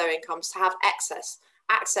people on low incomes to have access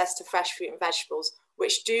to fresh fruit and vegetables,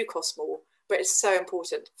 which do cost more, but it's so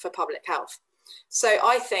important for public health. So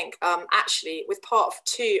I think actually with part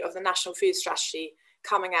 2 of the National Food Strategy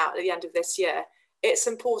coming out at the end of this year, it's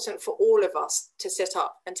important for all of us to sit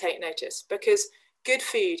up and take notice, because good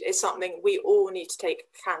food is something we all need to take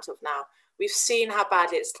account of now. We've seen how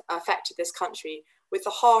badly it's affected this country with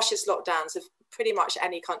the harshest lockdowns of pretty much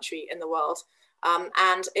any country in the world.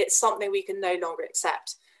 And it's something we can no longer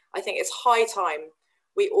accept. I think it's high time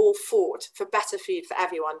we all fought for better food for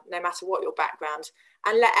everyone, no matter what your background,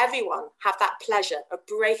 and let everyone have that pleasure of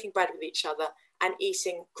breaking bread with each other and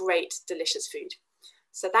eating great, delicious food.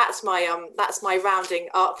 So that's my rounding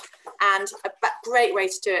up, and a great way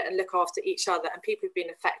to do it and look after each other and people who've been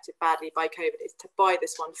affected badly by COVID is to buy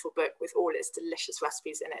this wonderful book with all its delicious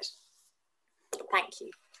recipes in it. Thank you.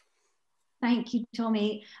 Thank you,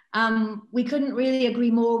 Tommy. We couldn't really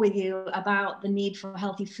agree more with you about the need for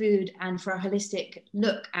healthy food and for a holistic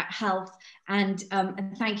look at health. And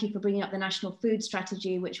thank you for bringing up the National Food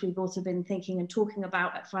Strategy, which we've also been thinking and talking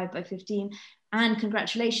about at 5x15. And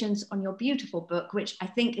congratulations on your beautiful book, which I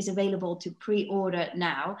think is available to pre-order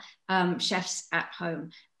now, Chefs at Home,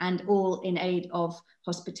 and all in aid of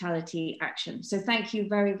hospitality action. So thank you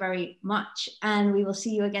very, very much. And we will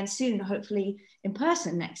see you again soon, hopefully in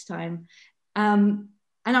person next time.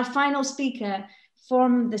 And our final speaker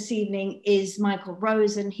from this evening is Michael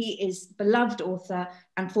Rosen. He is beloved author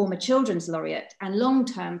and former children's laureate and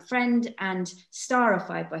long-term friend and star of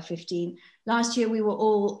 5x15. Last year, we were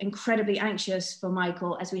all incredibly anxious for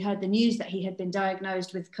Michael as we heard the news that he had been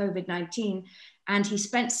diagnosed with COVID-19, and he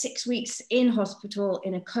spent 6 weeks in hospital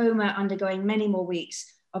in a coma, undergoing many more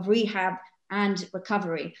weeks of rehab and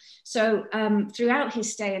recovery. So throughout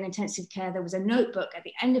his stay in intensive care, there was a notebook at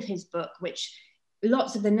the end of his book, which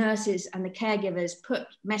lots of the nurses and the caregivers put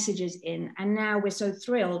messages in. And now we're so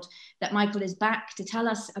thrilled that Michael is back to tell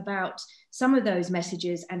us about some of those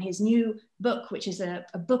messages and his new book, which is a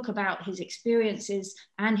book about his experiences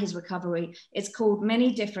and his recovery. It's called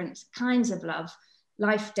Many Different Kinds of Love,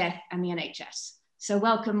 Life, Death, and the NHS. So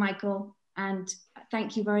welcome, Michael, and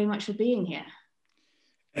thank you very much for being here.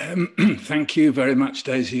 Thank you very much,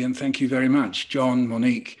 Daisy, and thank you very much, John,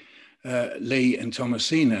 Monique, Lee, and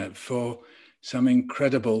Thomasina, for some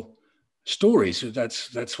incredible stories.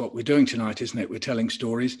 That's what we're doing tonight, isn't it? We're telling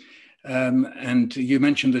stories. And you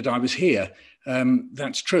mentioned that I was here.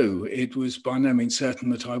 That's true. It was by no means certain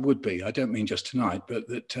that I would be. I don't mean just tonight, but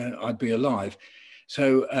that I'd be alive.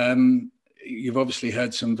 So you've obviously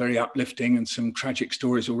heard some very uplifting and some tragic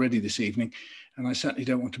stories already this evening. And I certainly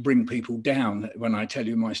don't want to bring people down when I tell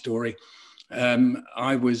you my story.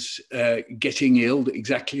 I was getting ill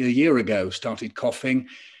exactly a year ago, started coughing,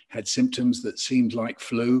 had symptoms that seemed like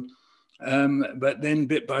flu. But then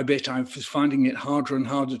bit by bit, I was finding it harder and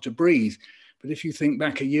harder to breathe. But if you think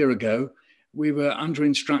back a year ago, we were under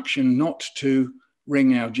instruction not to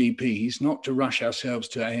ring our GPs, not to rush ourselves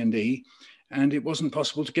to A&E, and it wasn't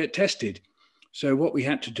possible to get tested. So what we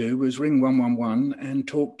had to do was ring 111 and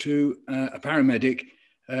talk to a paramedic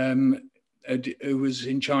who was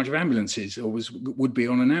in charge of ambulances or would be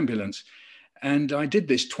on an ambulance. And I did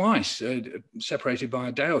this twice, separated by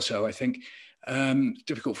a day or so, I think.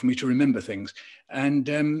 Difficult for me to remember things.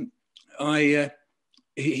 And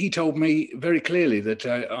he told me very clearly that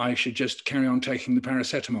I should just carry on taking the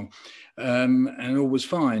paracetamol, and all was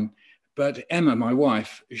fine. But Emma, my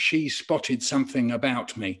wife, she spotted something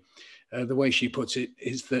about me. The way she puts it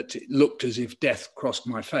is that it looked as if death crossed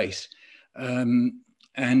my face.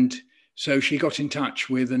 And so she got in touch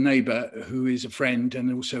with a neighbour who is a friend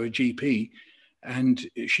and also a GP. And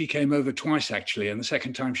she came over twice, actually. And the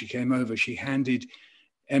second time she came over, she handed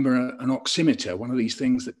Emma an oximeter, one of these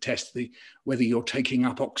things that tests whether you're taking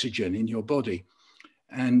up oxygen in your body.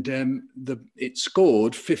 And it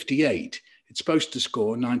scored 58. It's supposed to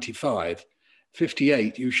score 95.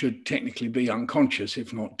 58, you should technically be unconscious,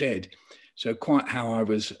 if not dead. So quite how I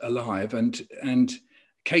was alive. And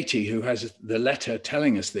Katie, who has the letter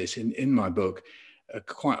telling us this in my book, a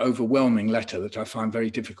quite overwhelming letter that I find very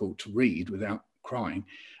difficult to read without crying,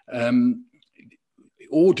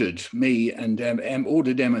 ordered me and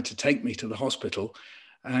ordered Emma to take me to the hospital,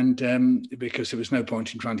 and because there was no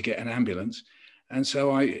point in trying to get an ambulance. And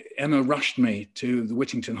so Emma rushed me to the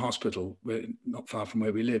Whittington Hospital, not far from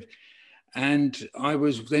where we live. And I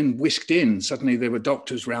was then whisked in. Suddenly there were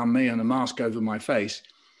doctors around me and a mask over my face.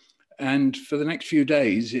 And for the next few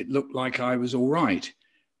days, it looked like I was all right.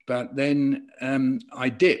 But then I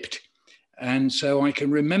dipped. And so I can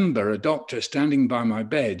remember a doctor standing by my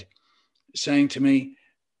bed saying to me,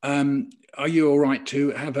 are you all right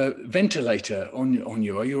to have a ventilator on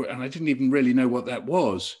you? Are you? And I didn't even really know what that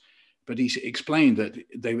was. But he explained that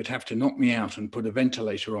they would have to knock me out and put a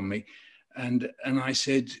ventilator on me. And I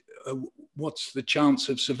said, what's the chance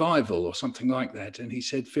of survival or something like that? And he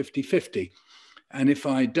said 50-50. And if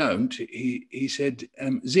I don't, he said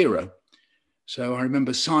 0. So I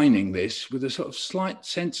remember signing this with a sort of slight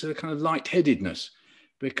sense of a kind of lightheadedness,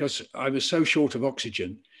 because I was so short of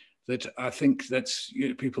oxygen that I think that's,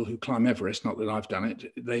 people who climb Everest, not that I've done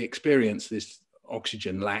it, they experience this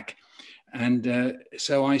oxygen lack. And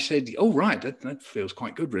so I said, oh, right, that feels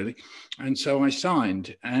quite good, really. And so I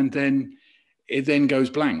signed, and then it then goes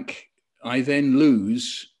blank. I then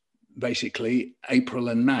lose, basically, April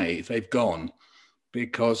and May. They've gone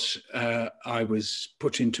because I was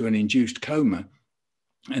put into an induced coma.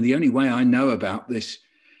 And the only way I know about this,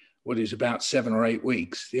 what is about 7 or 8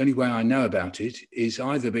 weeks, the only way I know about it is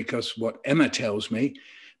either because what Emma tells me,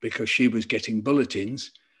 because she was getting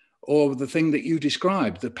bulletins, or the thing that you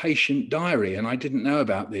described, the patient diary. And I didn't know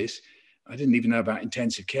about this. I didn't even know about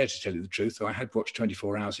intensive care, to tell you the truth, though I had watched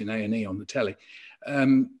 24 Hours in A&E on the telly.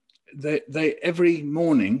 Every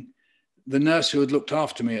morning, the nurse who had looked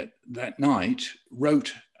after me that night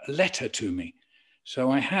wrote a letter to me.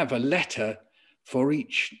 So I have a letter for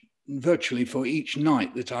virtually for each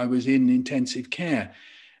night that I was in intensive care.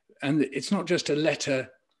 And it's not just a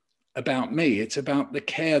letter about me, it's about the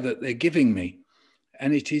care that they're giving me.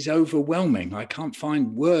 And it is overwhelming. I can't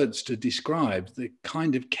find words to describe the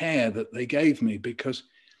kind of care that they gave me, because,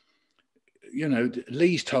 you know,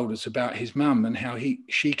 Lee's told us about his mum and how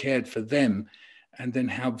she cared for them, and then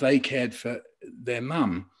how they cared for their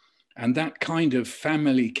mum. And that kind of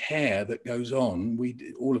family care that goes on,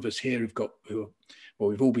 all of us here have got,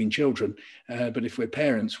 we've all been children, but if we're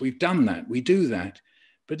parents, we've done that, we do that.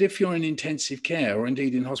 But if you're in intensive care, or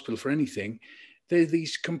indeed in hospital for anything, they're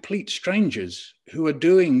these complete strangers who are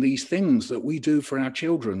doing these things that we do for our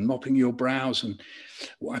children, mopping your brows and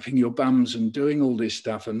wiping your bums and doing all this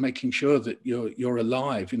stuff and making sure that you're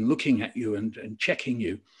alive and looking at you and checking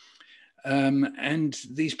you. And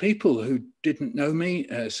these people who didn't know me,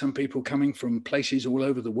 some people coming from places all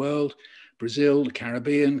over the world, Brazil, the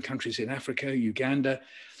Caribbean, countries in Africa, Uganda,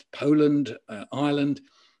 Poland, Ireland,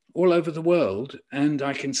 all over the world. And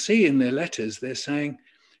I can see in their letters, they're saying,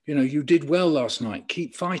 you know, you did well last night,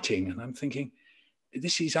 keep fighting. And I'm thinking,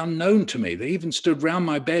 this is unknown to me. They even stood round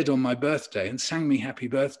my bed on my birthday and sang me happy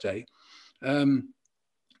birthday. I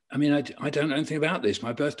mean, I don't know anything about this.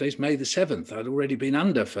 My birthday's May the 7th. I'd already been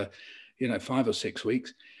under for, you know, 5 or 6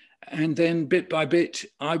 weeks. And then bit by bit,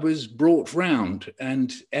 I was brought round,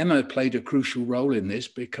 and Emma played a crucial role in this,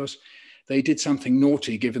 because they did something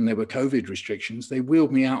naughty given there were COVID restrictions. They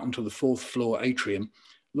wheeled me out onto the 4th floor atrium,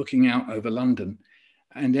 looking out over London.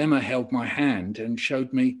 And Emma held my hand and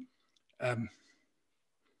showed me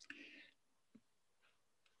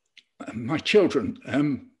my children,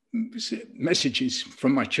 messages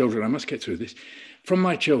from my children. I must get through this. From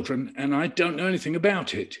my children, and I don't know anything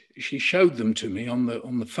about it. She showed them to me on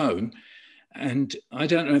the phone, and I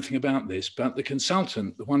don't know anything about this, but the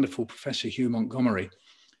consultant, the wonderful Professor Hugh Montgomery,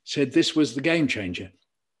 said this was the game changer,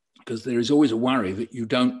 because there is always a worry that you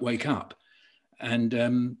don't wake up.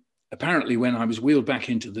 And apparently when I was wheeled back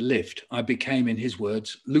into the lift, I became, in his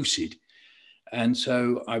words, lucid. And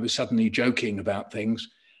so I was suddenly joking about things.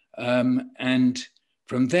 And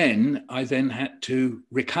from then, I then had to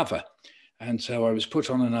recover. And so I was put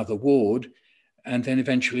on another ward, and then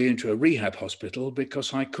eventually into a rehab hospital,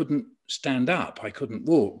 because I couldn't stand up. I couldn't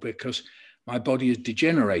walk, because my body had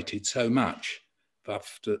degenerated so much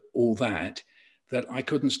after all that I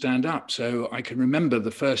couldn't stand up. So I can remember the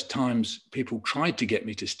first times people tried to get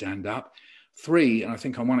me to stand up. 3, and I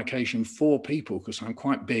think on one occasion 4 people, because I'm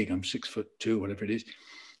quite big, I'm 6'2", whatever it is,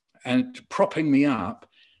 and propping me up.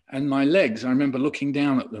 And my legs, I remember looking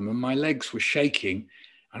down at them, and my legs were shaking.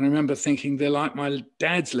 And I remember thinking they're like my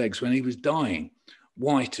dad's legs when he was dying,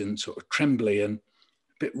 white and sort of trembly and a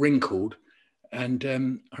bit wrinkled. And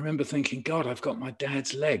I remember thinking, God, I've got my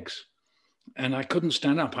dad's legs. And I couldn't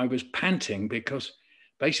stand up. I was panting, because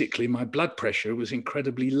basically my blood pressure was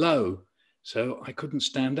incredibly low. So I couldn't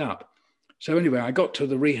stand up. So anyway, I got to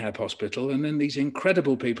the rehab hospital, and then these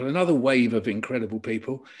incredible people, another wave of incredible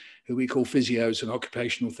people who we call physios and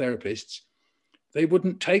occupational therapists, they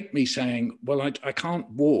wouldn't take me, saying, well, I can't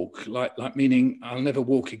walk, like meaning I'll never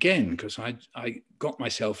walk again, because I got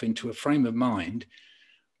myself into a frame of mind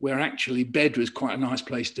where actually bed was quite a nice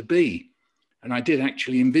place to be. And I did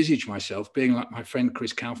actually envisage myself being like my friend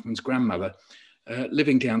Chris Kaufman's grandmother,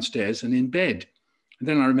 living downstairs and in bed. And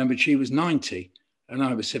then I remembered she was 90 and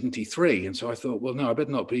I was 73. And so I thought, well, no, I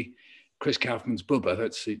better not be Chris Kaufman's Bubba,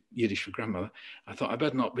 that's Yiddish for grandmother. I thought I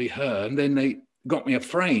better not be her. And then they got me a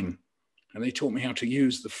frame, and they taught me how to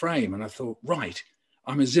use the frame. And I thought, right,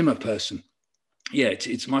 I'm a Zimmer person. Yeah,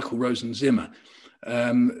 it's Michael Rosen Zimmer,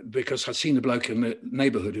 because I'd seen a bloke in the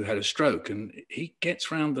neighbourhood who had a stroke, and he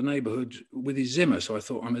gets around the neighbourhood with his Zimmer. So I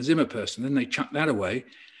thought, I'm a Zimmer person. Then they chucked that away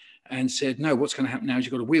and said, no, what's going to happen now is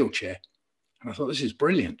you've got a wheelchair. And I thought, this is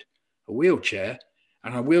brilliant, a wheelchair.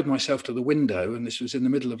 And I wheeled myself to the window, and this was in the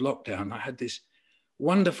middle of lockdown. I had this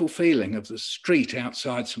wonderful feeling of the street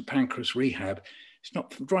outside St Pancras Rehab. It's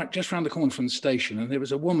not right, just around the corner from the station. And there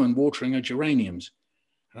was a woman watering her geraniums.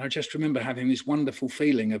 And I just remember having this wonderful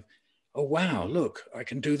feeling of, oh, wow, look, I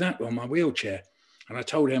can do that on my wheelchair. And I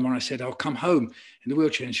told Emma, I said, I'll come home in the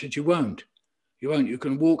wheelchair. And she said, you won't, you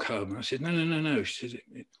can walk home. And I said, no. She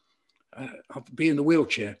said, I'll be in the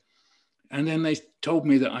wheelchair. And then they told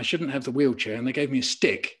me that I shouldn't have the wheelchair, and they gave me a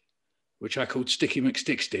stick, which I called Sticky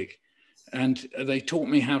McStick. And they taught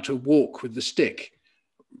me how to walk with the stick,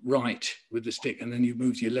 right with the stick, and then you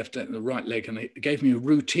moved your left leg and the right leg, and they gave me a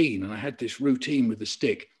routine, and I had this routine with the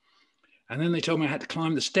stick. And then they told me I had to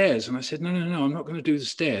climb the stairs, and I said, no, I'm not going to do the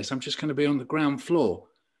stairs. I'm just going to be on the ground floor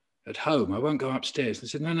at home. I won't go upstairs. They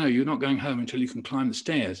said, no, you're not going home until you can climb the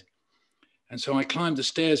stairs. And so I climbed the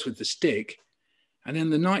stairs with the stick. And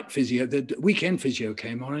then the night physio, the weekend physio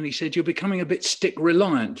came on, and he said, you're becoming a bit stick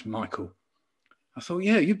reliant, Michael. I thought,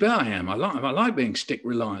 yeah, you bet I am. I like being stick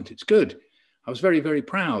reliant. It's good. I was very, very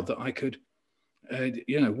proud that I could,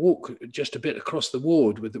 walk just a bit across the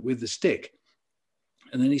ward with the stick.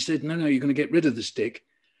 And then he said, no, you're going to get rid of the stick.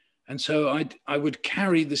 And so I would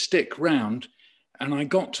carry the stick round, and I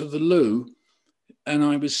got to the loo, and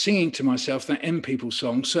I was singing to myself that M People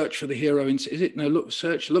song, "Search for the hero."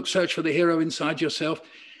 Search for the hero inside yourself.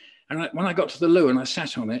 And when I got to the loo and I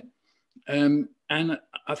sat on it, and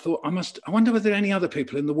I thought, I wonder whether there are any other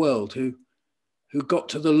people in the world who got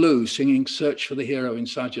to the loo singing "Search for the hero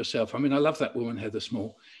inside yourself." I mean, I love that woman, Heather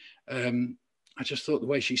Small. I just thought the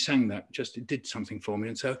way she sang that, it did something for me.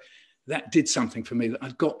 And so that did something for me, that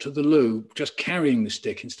I'd got to the loo just carrying the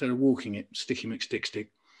stick instead of walking it, sticky McStick.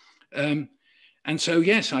 And so,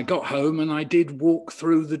 yes, I got home and I did walk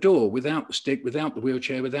through the door without the stick, without the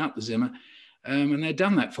wheelchair, without the Zimmer. And they'd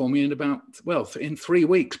done that for me in 3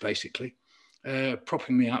 weeks, basically,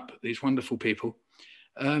 propping me up, these wonderful people.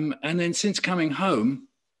 And then since coming home,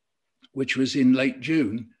 which was in late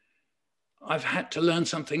June, I've had to learn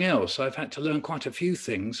something else. I've had to learn quite a few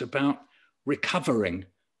things about recovering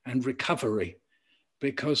and recovery,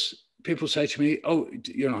 because people say to me, oh,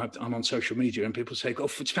 I'm on social media, and people say, oh,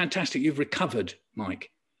 it's fantastic, you've recovered, Mike.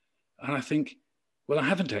 And I think, well, I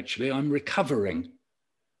haven't actually, I'm recovering,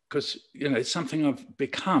 because, it's something I've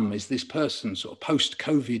become, is this person, sort of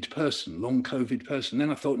post-COVID person, long COVID person. Then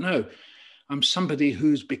I thought, no, I'm somebody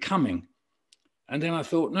who's becoming. And then I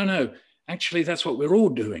thought, no, actually, that's what we're all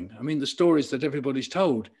doing. I mean, the stories that everybody's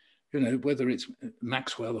told, whether it's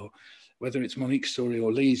Maxwell or whether it's Monique's story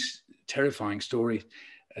or Lee's terrifying story,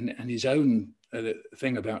 and his own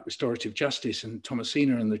thing about restorative justice, and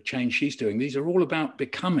Thomasina and the change she's doing, these are all about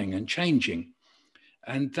becoming and changing.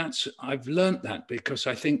 And I've learned that because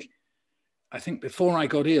I think before I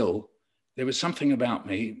got ill, there was something about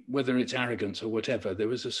me, whether it's arrogance or whatever, there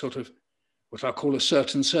was a sort of what I call a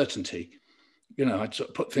certain certainty. I'd sort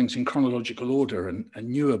of put things in chronological order and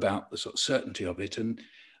knew about the sort of certainty of it. And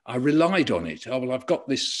I relied on it. Oh, well, I've got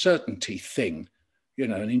this certainty thing,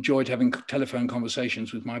 and enjoyed having telephone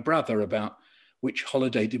conversations with my brother about which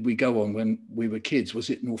holiday did we go on when we were kids. Was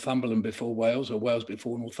it Northumberland before Wales or Wales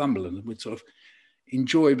before Northumberland? And we'd sort of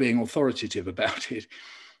enjoy being authoritative about it.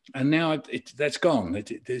 And now that's gone.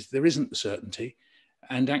 There isn't the certainty.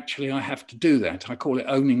 And actually, I have to do that. I call it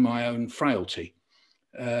owning my own frailty.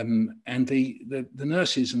 And the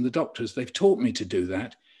nurses and the doctors, they've taught me to do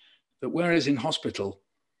that. That whereas in hospital,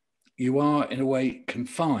 you are in a way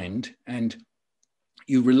confined and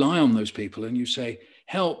you rely on those people and you say,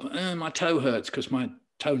 help, my toe hurts because my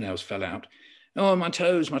toenails fell out. Oh, my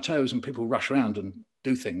toes. And people rush around and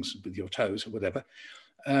do things with your toes or whatever.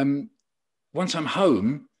 Once I'm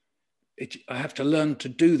home, I have to learn to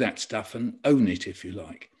do that stuff and own it, if you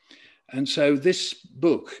like. And so this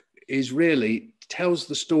book tells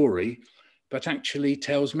the story, but actually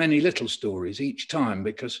tells many little stories each time,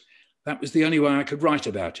 because that was the only way I could write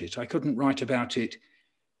about it. I couldn't write about it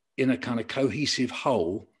in a kind of cohesive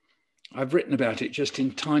whole. I've written about it just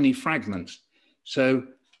in tiny fragments. So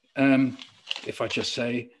if I just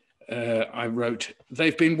say, I wrote,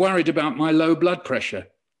 they've been worried about my low blood pressure,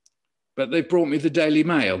 but they've brought me the Daily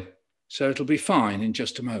Mail, so it'll be fine in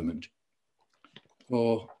just a moment.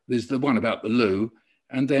 Or there's the one about the loo.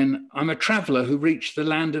 And then I'm a traveller who reached the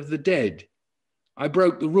land of the dead. I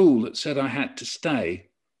broke the rule that said I had to stay.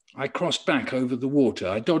 I crossed back over the water.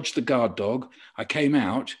 I dodged the guard dog. I came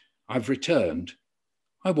out. I've returned.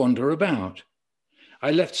 I wander about.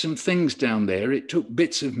 I left some things down there. It took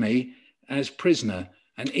bits of me as prisoner.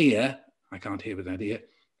 An ear, I can't hear with that ear,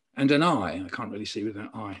 and an eye, I can't really see with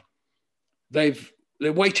that eye. They're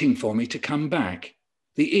waiting for me to come back.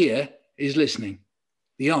 The ear is listening.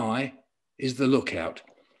 The eye is the lookout.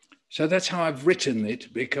 So that's how I've written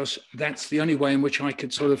it, because that's the only way in which I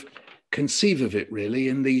could sort of conceive of it, really,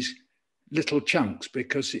 in these little chunks,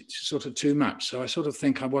 because it's sort of too much. So I sort of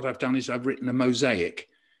think what I've done is I've written a mosaic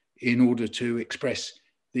in order to express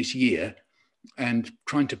this year, and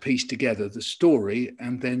trying to piece together the story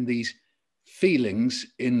and then these feelings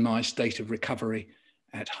in my state of recovery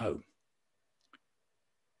at home.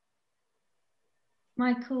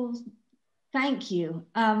 Michael, thank you.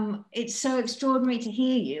 It's so extraordinary to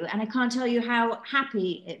hear you, and I can't tell you how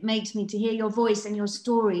happy it makes me to hear your voice and your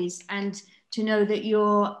stories, and to know that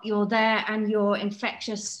you're there and you're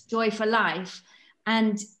infectious joy for life.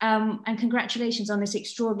 And congratulations on this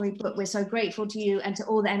extraordinary book. We're so grateful to you and to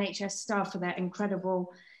all the NHS staff for their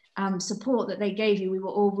incredible support that they gave you. We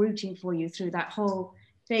were all rooting for you through that whole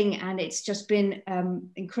thing, and it's just been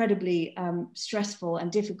incredibly stressful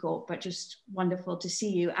and difficult, but just wonderful to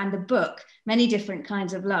see you. And the book, Many Different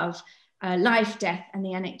Kinds of Love, Life, Death and the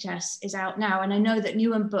NHS is out now. And I know that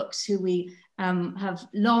Newham Books, who we have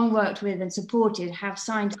long worked with and supported, have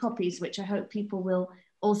signed copies, which I hope people will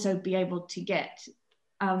also be able to get.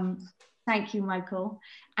 Thank you, Michael.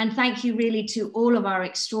 And thank you really to all of our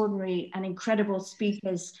extraordinary and incredible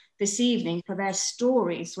speakers this evening for their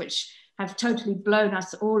stories, which have totally blown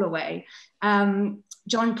us all away.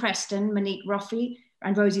 John Preston, Monique Roffey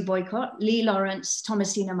and Rosie Boycott, Lee Lawrence,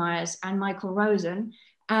 Thomasina Miers and Michael Rosen.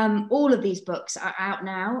 All of these books are out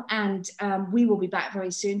now, and we will be back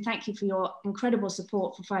very soon. Thank you for your incredible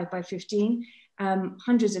support for 5x15.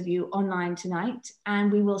 Hundreds of you online tonight,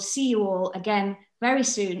 and we will see you all again very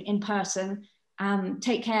soon in person.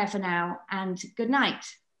 Take care for now, and good night.